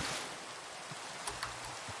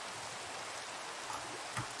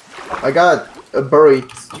 I got a buried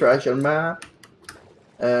treasure map.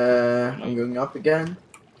 I'm going up again.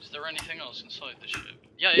 Is there anything else inside the ship?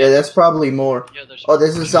 Yeah, Yeah, there's probably more. Yeah, there's. Oh,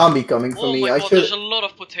 there's a zombie coming for Oh me. my I god, should. there's a lot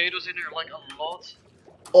of potatoes in here, like a lot.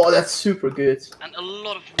 Oh, that's super good. And a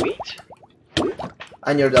lot of wheat.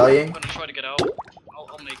 And you're I'm dying. gonna try to get out.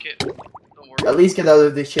 I'll make it. Don't worry. At least get out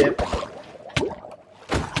of the ship.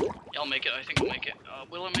 Yeah, I'll make it. I think I'll make it.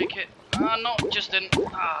 Will I make it? No, just didn't.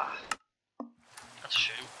 That's a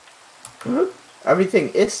shame. Everything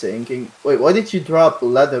is sinking. Wait, why did you drop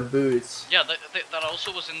leather boots? Yeah, that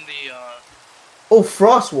also was in the. Oh,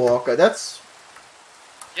 Frostwalker. That's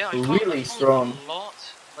Yeah, I really found strong. a lot,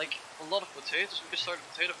 like a lot of potatoes. We can start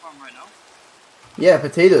a potato farm right now. Yeah,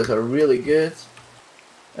 potatoes are really good.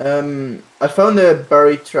 I found a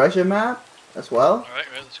buried treasure map as well. Alright,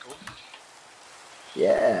 that's cool.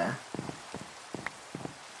 Yeah.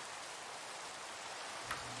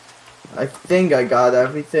 I think I got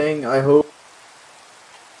everything. I hope.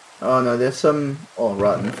 Oh no, there's some. Oh,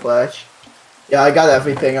 rotten flesh. Yeah, I got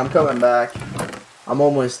everything. I'm coming back. I'm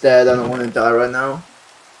almost dead. I don't want to die right now.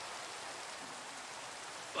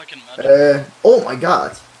 I can imagine. Oh my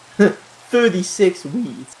god. 36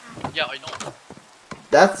 weeds. Yeah, I know.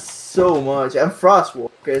 That's so much. And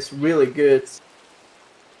Frostwalker is really good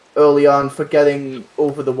early on for getting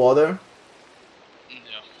over the water.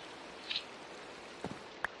 Yeah.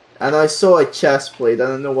 And I saw a chest plate. I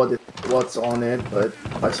don't know what's on it, but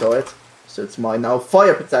I saw it. So it's mine now.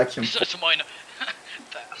 Fire protection. So it's mine.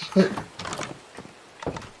 Damn.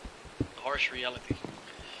 Harsh reality.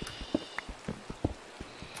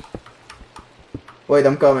 Wait,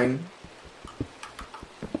 I'm coming.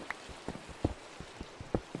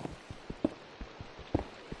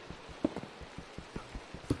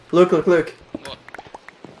 Look, look, look. What?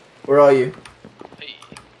 Where are you? Hey.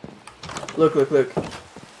 Look, look, look.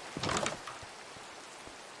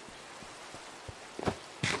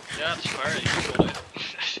 Yeah, it's fire.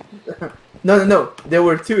 You got it. No, no, no. There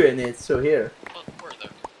were two in it, so here. What were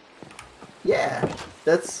there? Yeah,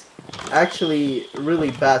 that's actually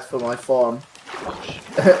really bad for my farm. Oh shit.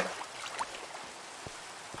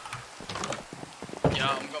 Yeah,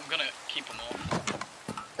 I'm gonna keep them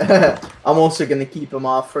off. I'm also gonna keep them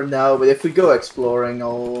off for now, but if we go exploring,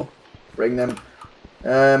 I'll bring them.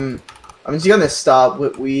 I'm just gonna stop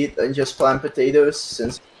with wheat and just plant potatoes,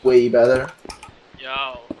 since it's way better.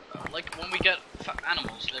 Yeah, like when we get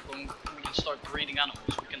animals, like when we can start breeding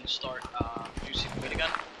animals, we can start producing wheat again.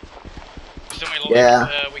 So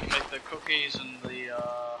we can make the cookies and the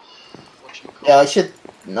whatchamacallit.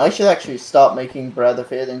 Yeah, I should actually stop making bread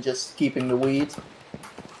of it and just keeping the wheat.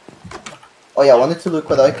 Oh yeah, I wanted to look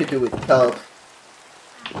what I could do with kelp.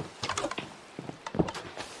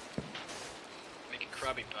 Make a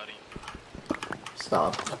Krabby Patty.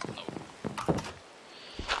 Stop.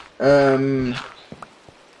 No.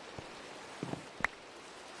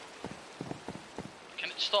 Can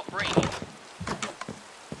it stop raining?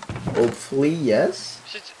 Hopefully, yes.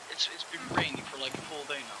 It's been raining for like a full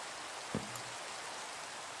day now.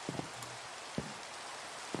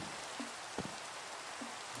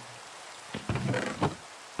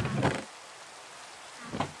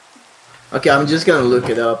 Okay, I'm just gonna look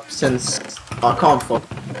it up since I can't find.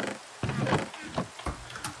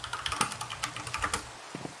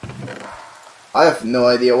 I have no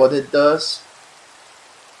idea what it does.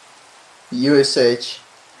 Usage.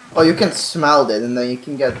 Oh, you can smell it, and then you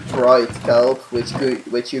can get dried kelp, which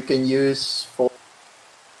you can use for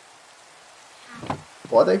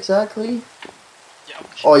what exactly? Yeah.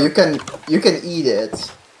 Oh, you can eat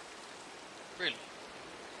it. Really?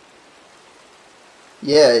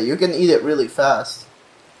 Yeah, you can eat it really fast.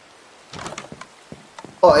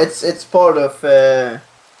 Oh, it's part of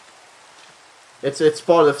it's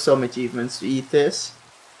part of some achievements to eat this.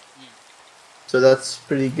 So that's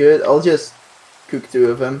pretty good. I'll just cook 2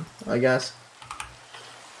 of them, I guess.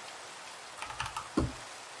 Oh.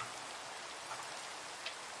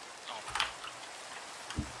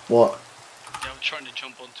 What? Yeah, I'm trying to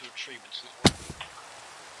jump onto a tree, but it's not working.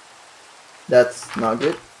 That's not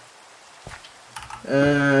good.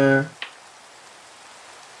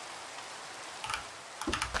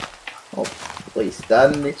 I'll place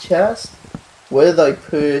that in the chest. Where did I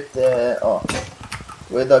put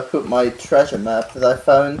where did I put my treasure map that I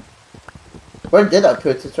found? Where did I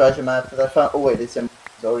put the treasure map that I found? Oh wait, it's in my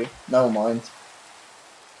inventory. Never mind.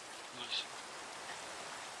 Nice.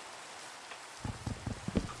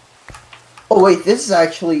 Oh wait, this is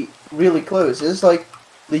actually really close. This is like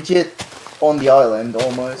legit on the island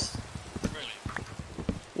almost. Really?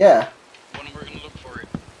 Yeah. When we're gonna look for it?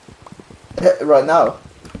 Right now.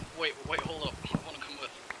 Wait, hold up. I wanna come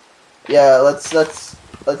with. Yeah,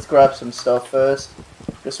 let's grab some stuff first.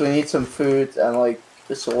 Because we need some food and like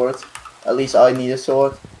a sword. At least I need a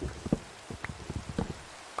sword.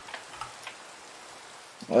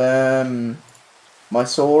 My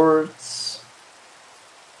swords,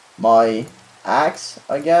 my axe,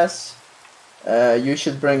 I guess. You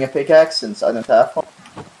should bring a pickaxe since I don't have one.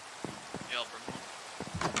 Yeah, I'll bring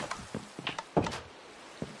one.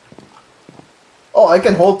 Oh, I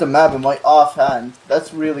can hold the map in my offhand.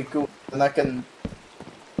 That's really cool. And I can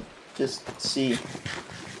just see.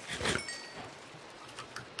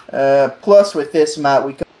 Plus with this map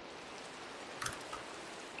we can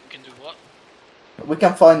do what? we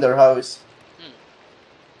can find our house. Hmm.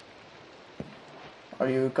 Are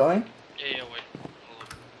you going? Yeah, wait. Hold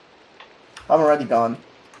up. I'm already gone.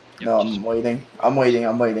 Yeah, No, I'm waiting. I'm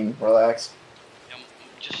waiting. Relax. Yeah, I'm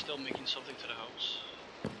just still making something to the house.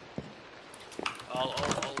 I'll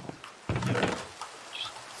yeah,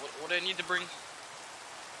 just, what do I need to bring?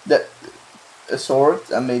 A sword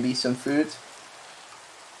and maybe some food.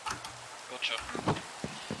 Gotcha.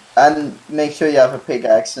 And make sure you have a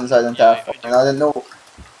pickaxe since I don't have one. And I don't know.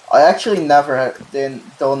 I actually never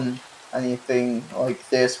done anything like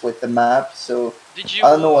this with the map, so Did you,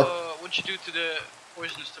 I don't know what'd you do to the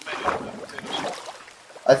poisonous tomato potatoes?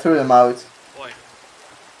 I threw them out. Why?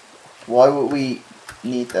 Why would we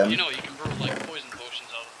need them? You know, you can brew like poison potions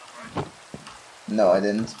out of them, right? No, I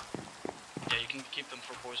didn't. Yeah, you can keep them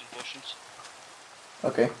for poison potions.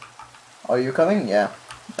 Okay. Are you coming? Yeah.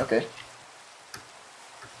 Okay.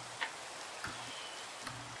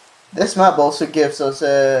 This map also gives us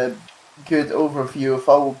a good overview of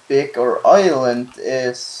how big our island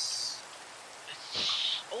is.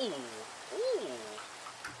 Oh,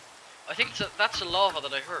 I think that's a lava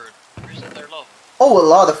that I heard. Or isn't there lava? Oh, a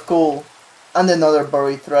lot of coal. And another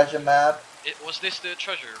buried treasure map. Was this the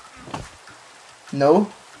treasure? No.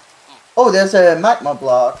 Oh, there's a magma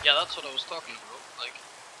block. Yeah, that's what I was talking about. Like.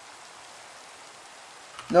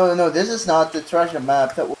 No, this is not the treasure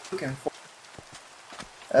map that we're looking for.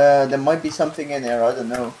 There might be something in there, I don't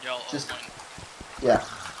know. Yeah, Just mine. Yeah.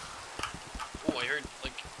 Oh, I heard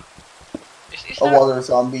like. Is A water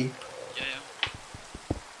zombie. Yeah.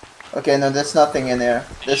 Okay, no, there's nothing in there.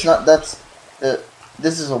 There's not.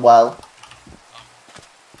 This is a well.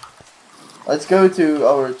 Let's go to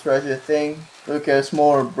our treasure thing. Look, there's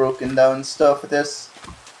more broken down stuff. There's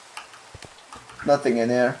nothing in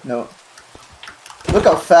here. No. Look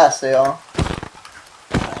how fast they are.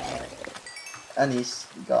 And he's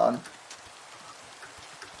gone.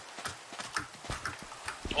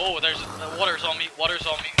 Oh, there's a water zombie.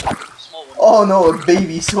 Small one. Oh no, a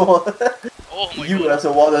baby swan. Oh my god. You as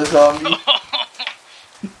a water zombie.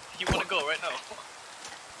 You wanna go right now?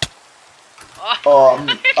 Oh,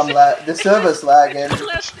 the server's lagging. It's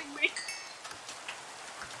blasting me.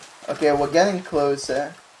 Okay, we're getting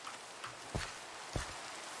closer.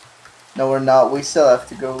 No, we're not. We still have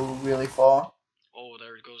to go really far. Oh,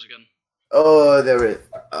 there it goes again. Oh, there it.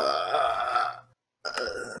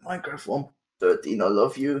 Minecraft 1.13, I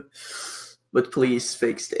love you, but please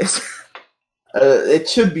fix this. It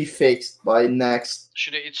should be fixed by next.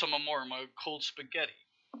 Should I eat some more of my cold spaghetti?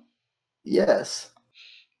 Yes.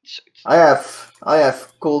 I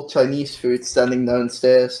have cold Chinese food standing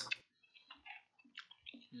downstairs.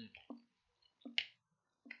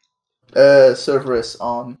 Server is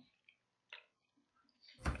on.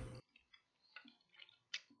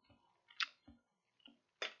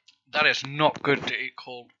 That is not good to eat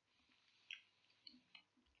cold.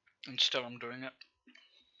 Instead, I'm doing it.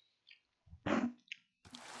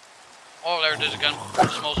 Oh, there it is again. It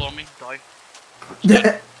smells on me. Die.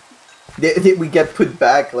 Did we get put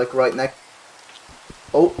back like right next?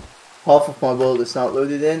 Oh, half of my world is not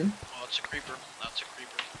loaded in. Oh, it's a creeper. That's a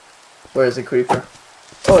creeper. Where is a creeper?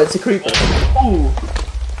 Oh, it's a creeper. Oh,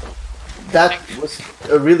 that was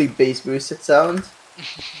a really bass boosted sound.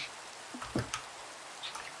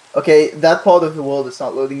 Okay, that part of the world is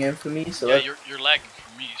not loading in for me, so yeah, you're lagging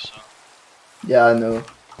for me, so. Yeah, I know.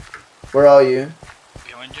 Where are you?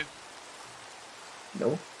 Behind you?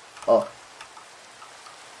 No. Oh.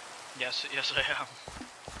 Yes, I am.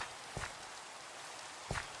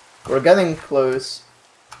 We're getting close.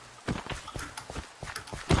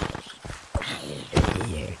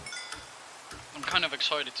 I'm kind of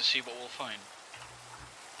excited to see what we'll find.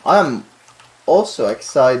 I'm also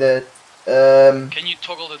excited. Can you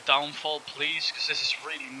toggle the downfall, please? Because this is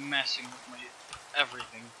really messing with my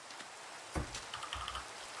everything.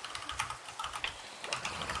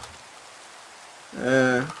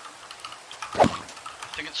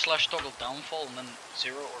 I think it's / toggle downfall and then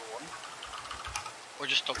 0 or 1. Or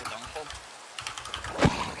just toggle downfall.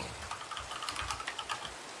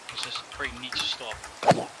 Because this pretty needs to stop.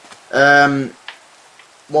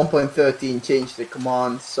 1.13 changed the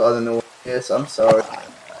command, so I don't know what it is. I'm sorry. Yeah,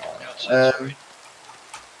 it's great.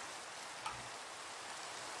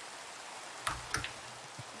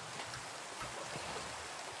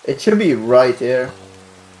 It should be right here.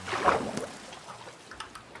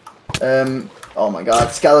 Oh my god,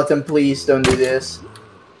 skeleton, please don't do this.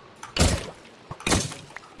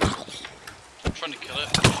 I'm trying to kill it.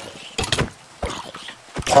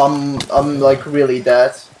 I'm like really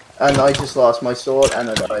dead, and I just lost my sword and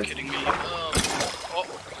I Are you died. kidding me? Oh,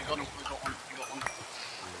 we got him, we got one.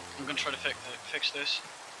 I'm gonna try to fix this.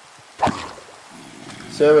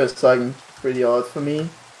 Server is lagging pretty hard for me.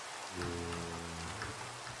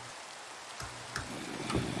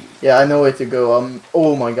 Yeah, I know where to go.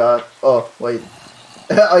 Oh my god. Oh wait,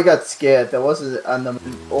 I got scared. There was an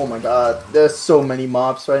enderman. Oh my god. There's so many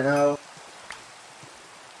mobs right now.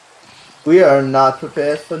 We are not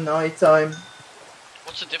prepared for nighttime.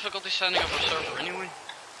 What's the difficulty setting of our server anyway?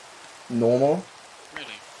 Normal.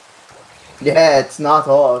 Really? Yeah, it's not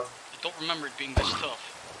hard. I don't remember it being this tough.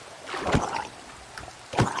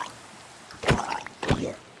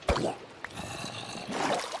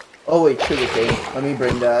 Oh wait, sugarcane. Let me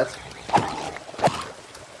bring that.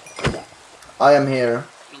 I am here.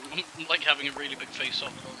 I'm like having a really big face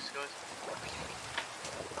off with all these guys.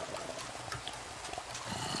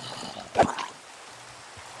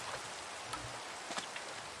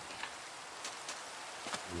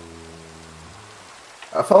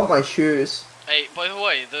 I found my shoes. Hey, by the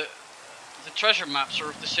way, the treasure maps are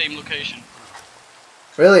of the same location.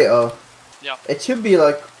 Really? Oh. Yeah. It should be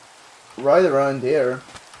like right around here.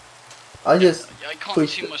 I just I can't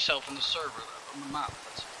pushed see it. myself on the server on the map.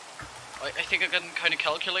 I think I can kind of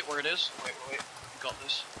calculate where it is. Wait, got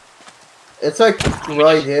this. It's like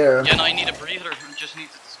right here. Yeah, no, I need a breather. I just need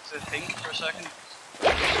to think for a second.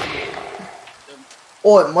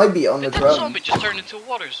 Oh, it might be on the Did that ground. zombie just turn into a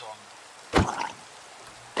water zone?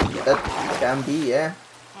 That can be, yeah.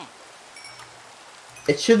 Hmm.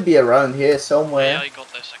 It should be around here somewhere. Yeah, I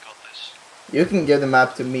got this. You can give the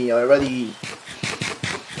map to me. I already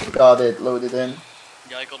got it loaded in.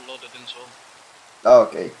 Yeah, I got loaded in as well. Oh,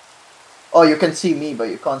 okay. Oh, you can see me, but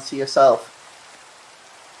you can't see yourself.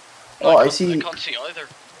 No, Oh, I I see. can't see either.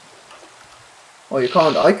 Oh, you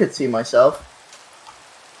can't. I could see myself.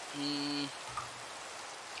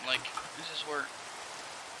 Like, this is where...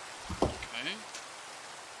 Okay.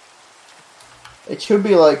 It should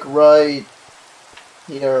be like right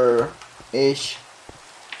here-ish.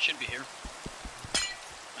 It should be here.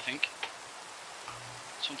 I think.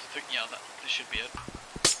 Yeah, this should be it.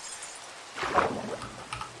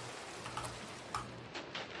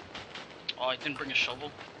 Oh, I didn't bring a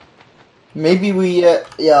shovel. Maybe we,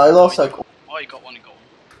 yeah, I lost like... Oh, you got one,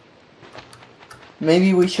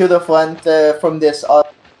 Maybe we should have went from this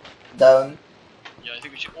up, down. Yeah, I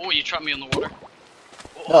think we should... Oh, you trapped me on the water.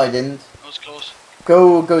 Oh, No, I didn't. that was close.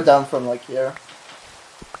 Go down from like here.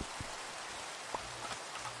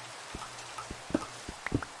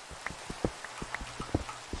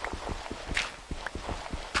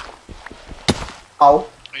 Ow. Oh,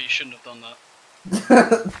 you shouldn't have done that.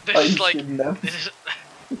 I This is like... shouldn't have. This is...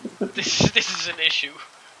 This is an issue.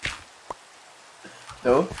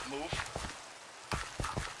 No? Move.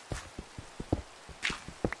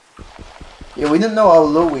 Yeah, we don't know how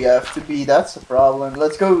low we have to be, that's the problem.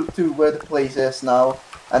 Let's go to where the place is now,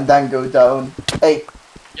 and then go down. Hey!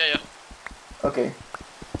 Yeah. Okay.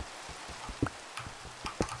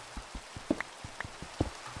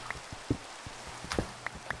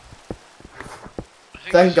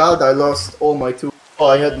 Thank God I lost all my tools. Oh,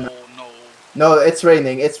 I had no. No, it's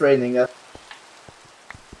raining, Yeah,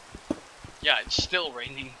 it's still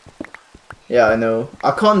raining. Yeah, I know.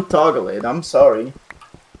 I can't toggle it, I'm sorry.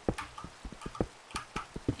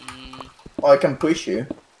 Oh, I can push you.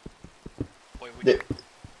 Wait, would you?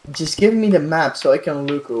 Just give me the map so I can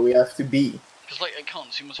look where we have to be. Because, like, I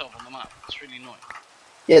can't see myself on the map. It's really annoying.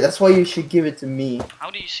 Yeah, that's why you should give it to me. How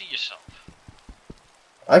do you see yourself?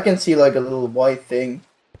 I can see, like, a little white thing.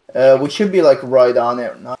 We should be, like, right on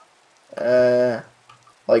it now.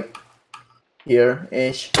 Like,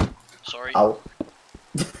 here-ish. Sorry. Ow.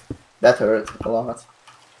 That hurt a lot.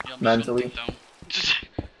 Yeah, mentally. Down.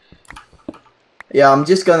 Yeah, I'm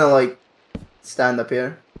just gonna, like, stand up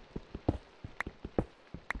here.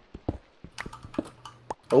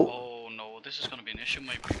 Oh no, this is gonna be an issue.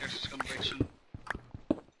 My pickaxe is gonna break soon.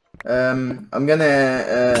 I'm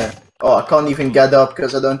gonna, oh, I can't even get up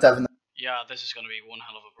because I don't have enough. Yeah, this is gonna be one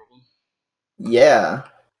hell of a problem. Yeah.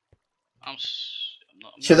 I'm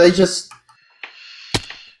not, Should I just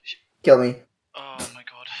kill me? Oh my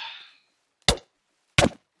god.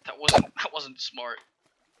 That wasn't smart.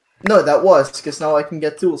 No, that was, because now I can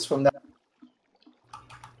get tools from that.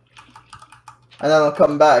 And then I'll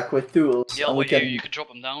come back with tools. Yeah, and wait, here, you could drop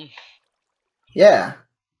them down. Yeah.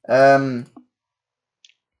 I'm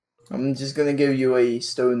just gonna give you a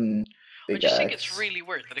stone I pickaxe. just think it's really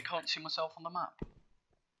weird that I can't see myself on the map.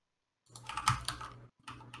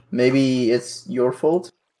 Maybe it's your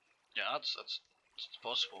fault? Yeah, that's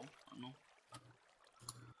possible. I don't know.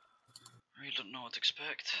 I really don't know what to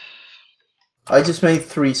expect. I just made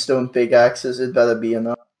 3 stone pickaxes, it better be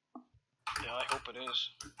enough. Yeah, I hope it is.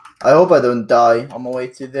 I hope I don't die on my way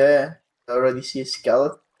to there. I already see a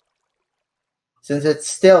skeleton. Since it's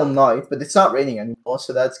still night, but it's not raining anymore,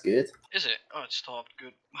 so that's good. Is it? Oh, it stopped.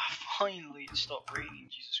 Good. Finally, it stopped raining.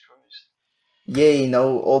 Jesus Christ. Yay, now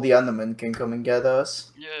all the Endermen can come and get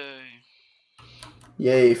us. Yay.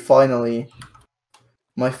 Yay, finally.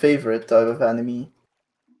 My favorite type of enemy.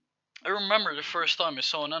 I remember the first time I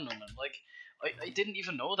saw an Enderman. Like, I didn't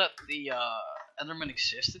even know that the Enderman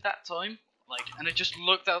existed that time. Like, and I just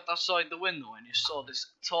looked out outside the window and you saw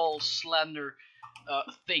this tall, slender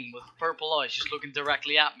thing with purple eyes just looking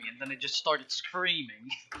directly at me, and then it just started screaming.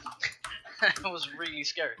 I was really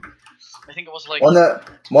scared. I think it was like one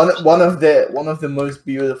of the most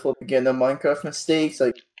beautiful beginner Minecraft mistakes,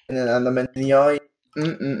 like in an Enderman in the eye.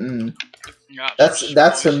 Yeah,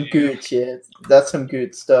 that's some good shit. That's some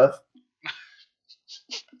good stuff.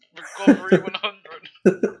 Recovery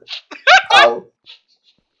 100. Ow.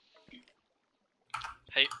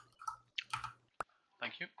 Hey.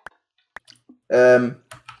 Thank you.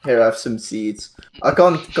 Here I have some seeds. I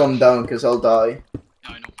can't come down because I'll die.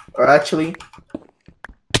 I know. Or actually...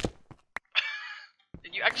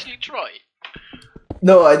 Did you actually try?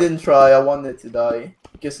 No, I didn't try, I wanted to die.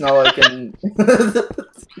 Because now I can...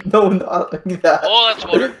 No, not like that. Oh, that's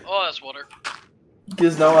water. Oh, that's water.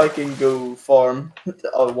 Because now I can go farm.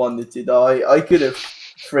 I wanted to die. I could have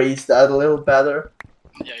phrased that a little better.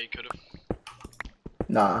 Yeah, you could have.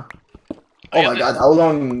 Nah. Oh my god, how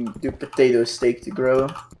long do potatoes take to grow?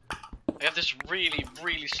 I have this really,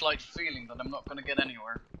 really slight feeling that I'm not gonna get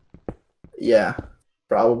anywhere. Yeah,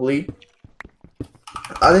 probably.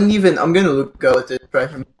 I'm gonna look out at the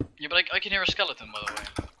treasure. Yeah, but I can hear a skeleton, by the way.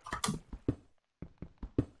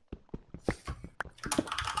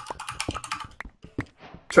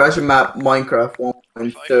 Treasure map Minecraft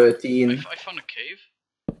 1.13. I found a cave.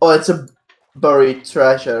 Oh, it's a buried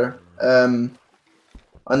treasure.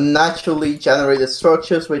 Unnaturally generated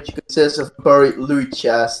structures which consist of buried loot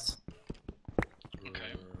chests.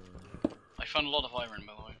 Okay. I found a lot of iron,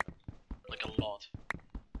 by the way. Like a lot.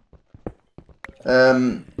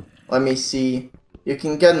 Let me see. You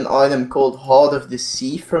can get an item called Heart of the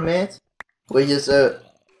Sea from it, which is a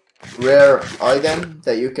rare item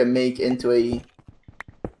that you can make into a...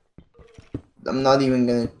 I'm not even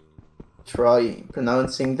gonna try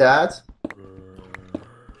pronouncing that.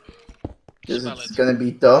 Because it's gonna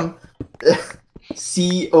be dumb.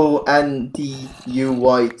 Conduyt. Oh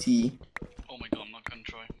my god, I'm not gonna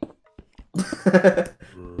try.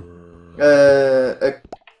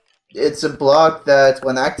 It's a block that,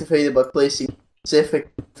 when activated by placing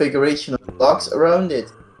specific configuration of blocks around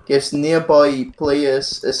it, gives nearby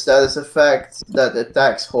players a status effect that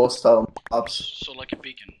attacks hostile mobs. So like a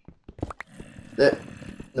beacon.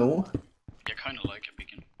 No. Yeah, kind of like a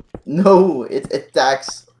beacon. No, it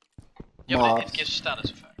attacks Yeah, mobs. but it gives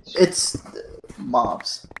status effects. It's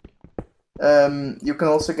mobs. You can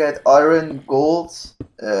also get iron, gold,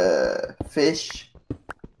 fish,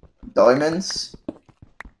 diamonds.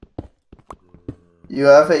 You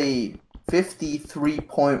have a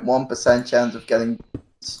 53.1% chance of getting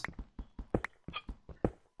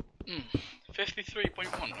 53.1.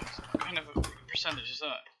 What kind of a percentage is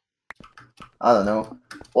that? I don't know.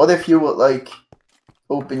 What if you would like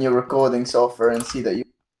open your recording software and see that you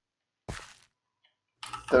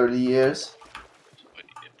 30 years? Wait,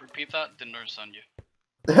 repeat that. Didn't understand you.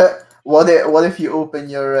 What if you open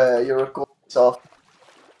your recording software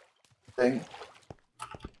thing?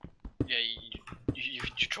 Yeah, you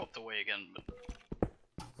dropped away again. But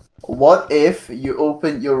What if you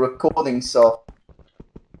open your recording software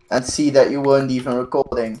and see that you weren't even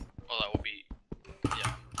recording? well, that would be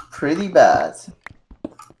yeah. Pretty bad.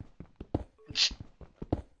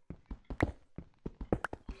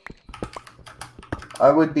 I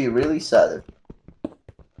would be really sad.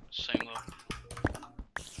 Same though.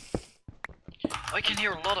 I can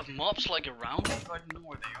hear a lot of mobs like around me, but I don't know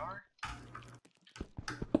where they are.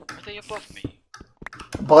 Are they above me?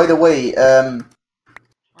 By the way, Are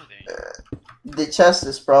they? the chest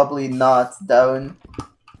is probably not down.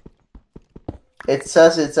 It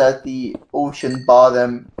says it's at the ocean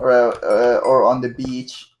bottom or on the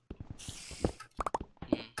beach.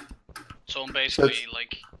 So I'm basically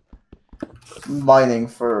like Mining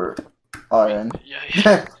for iron.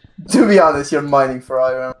 yeah. To be honest, you're mining for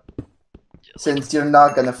iron. Yeah, Since you're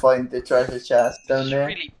not gonna find the treasure chest down it's there.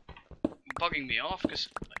 really bugging me off because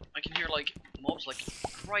I can hear like mobs like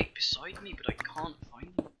right beside me, but I can't find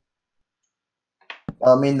them.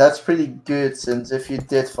 I mean, that's pretty good, since if you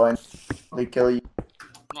did find them, they kill you.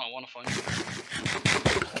 No, I want to find them.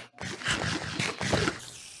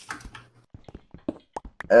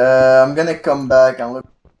 I'm gonna come back and look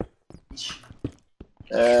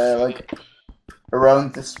like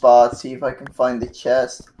around the spot, see if I can find the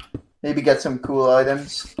chest. Maybe get some cool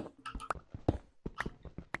items.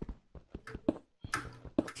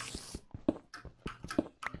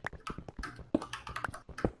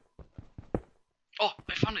 Oh,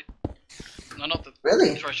 I found it. No, not the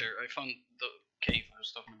Really? treasure. I found the cave I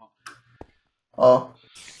was talking about. Oh.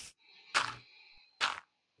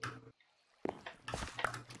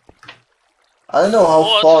 I don't know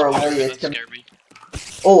how far away it can. Scared me.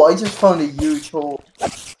 Oh, I just found a huge hole.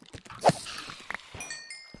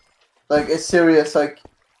 Like a serious, like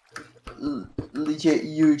legit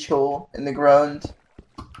huge hole in the ground.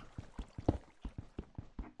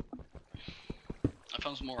 I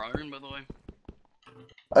found some more iron, by the way.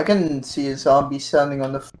 I can see a zombie standing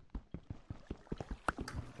on the.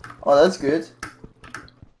 Oh, that's good.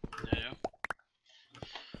 Yeah.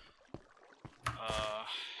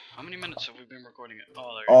 How many minutes have we been recording it?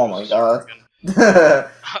 Oh, there Oh it my goes.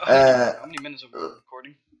 god. How many minutes have we been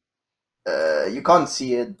recording? You can't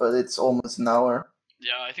see it, but it's almost an hour.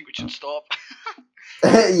 Yeah, I think we should stop.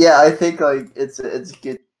 Yeah, I think like it's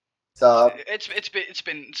good. Stop. It's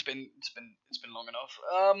been long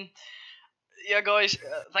enough. Yeah, guys,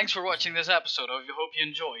 thanks for watching this episode. I hope you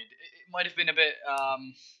enjoyed. It might have been a bit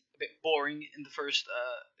boring in the first.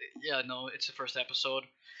 Yeah, no, it's the first episode.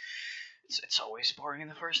 It's always boring in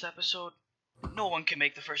the first episode. No one can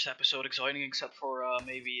make the first episode exciting except for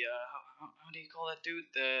maybe how do you call that dude?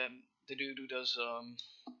 The dude who does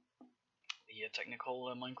the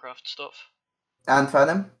technical Minecraft stuff. And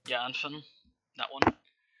Phantom? Yeah, Anfin, that one.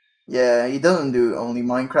 Yeah, he doesn't do only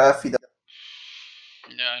Minecraft. He does.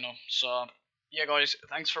 Yeah, I know. So, yeah, guys,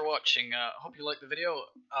 thanks for watching. Hope you liked the video.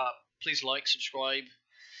 Please like, subscribe,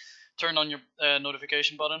 turn on your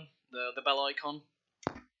notification button, the bell icon,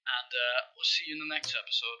 and we'll see you in the next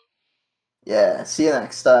episode. Yeah, see you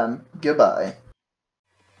next time. Goodbye.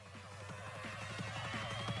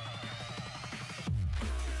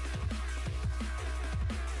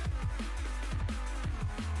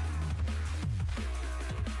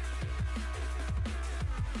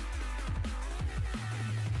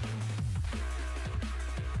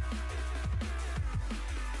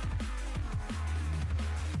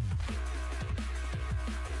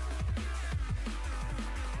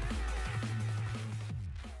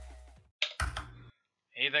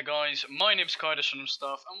 Hey there guys, my name's Kaidish from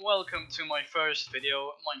Stuff, and welcome to my first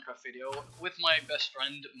video, Minecraft video, with my best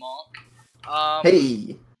friend, Mark.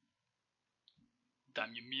 Hey!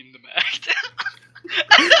 Damn, you mean the act.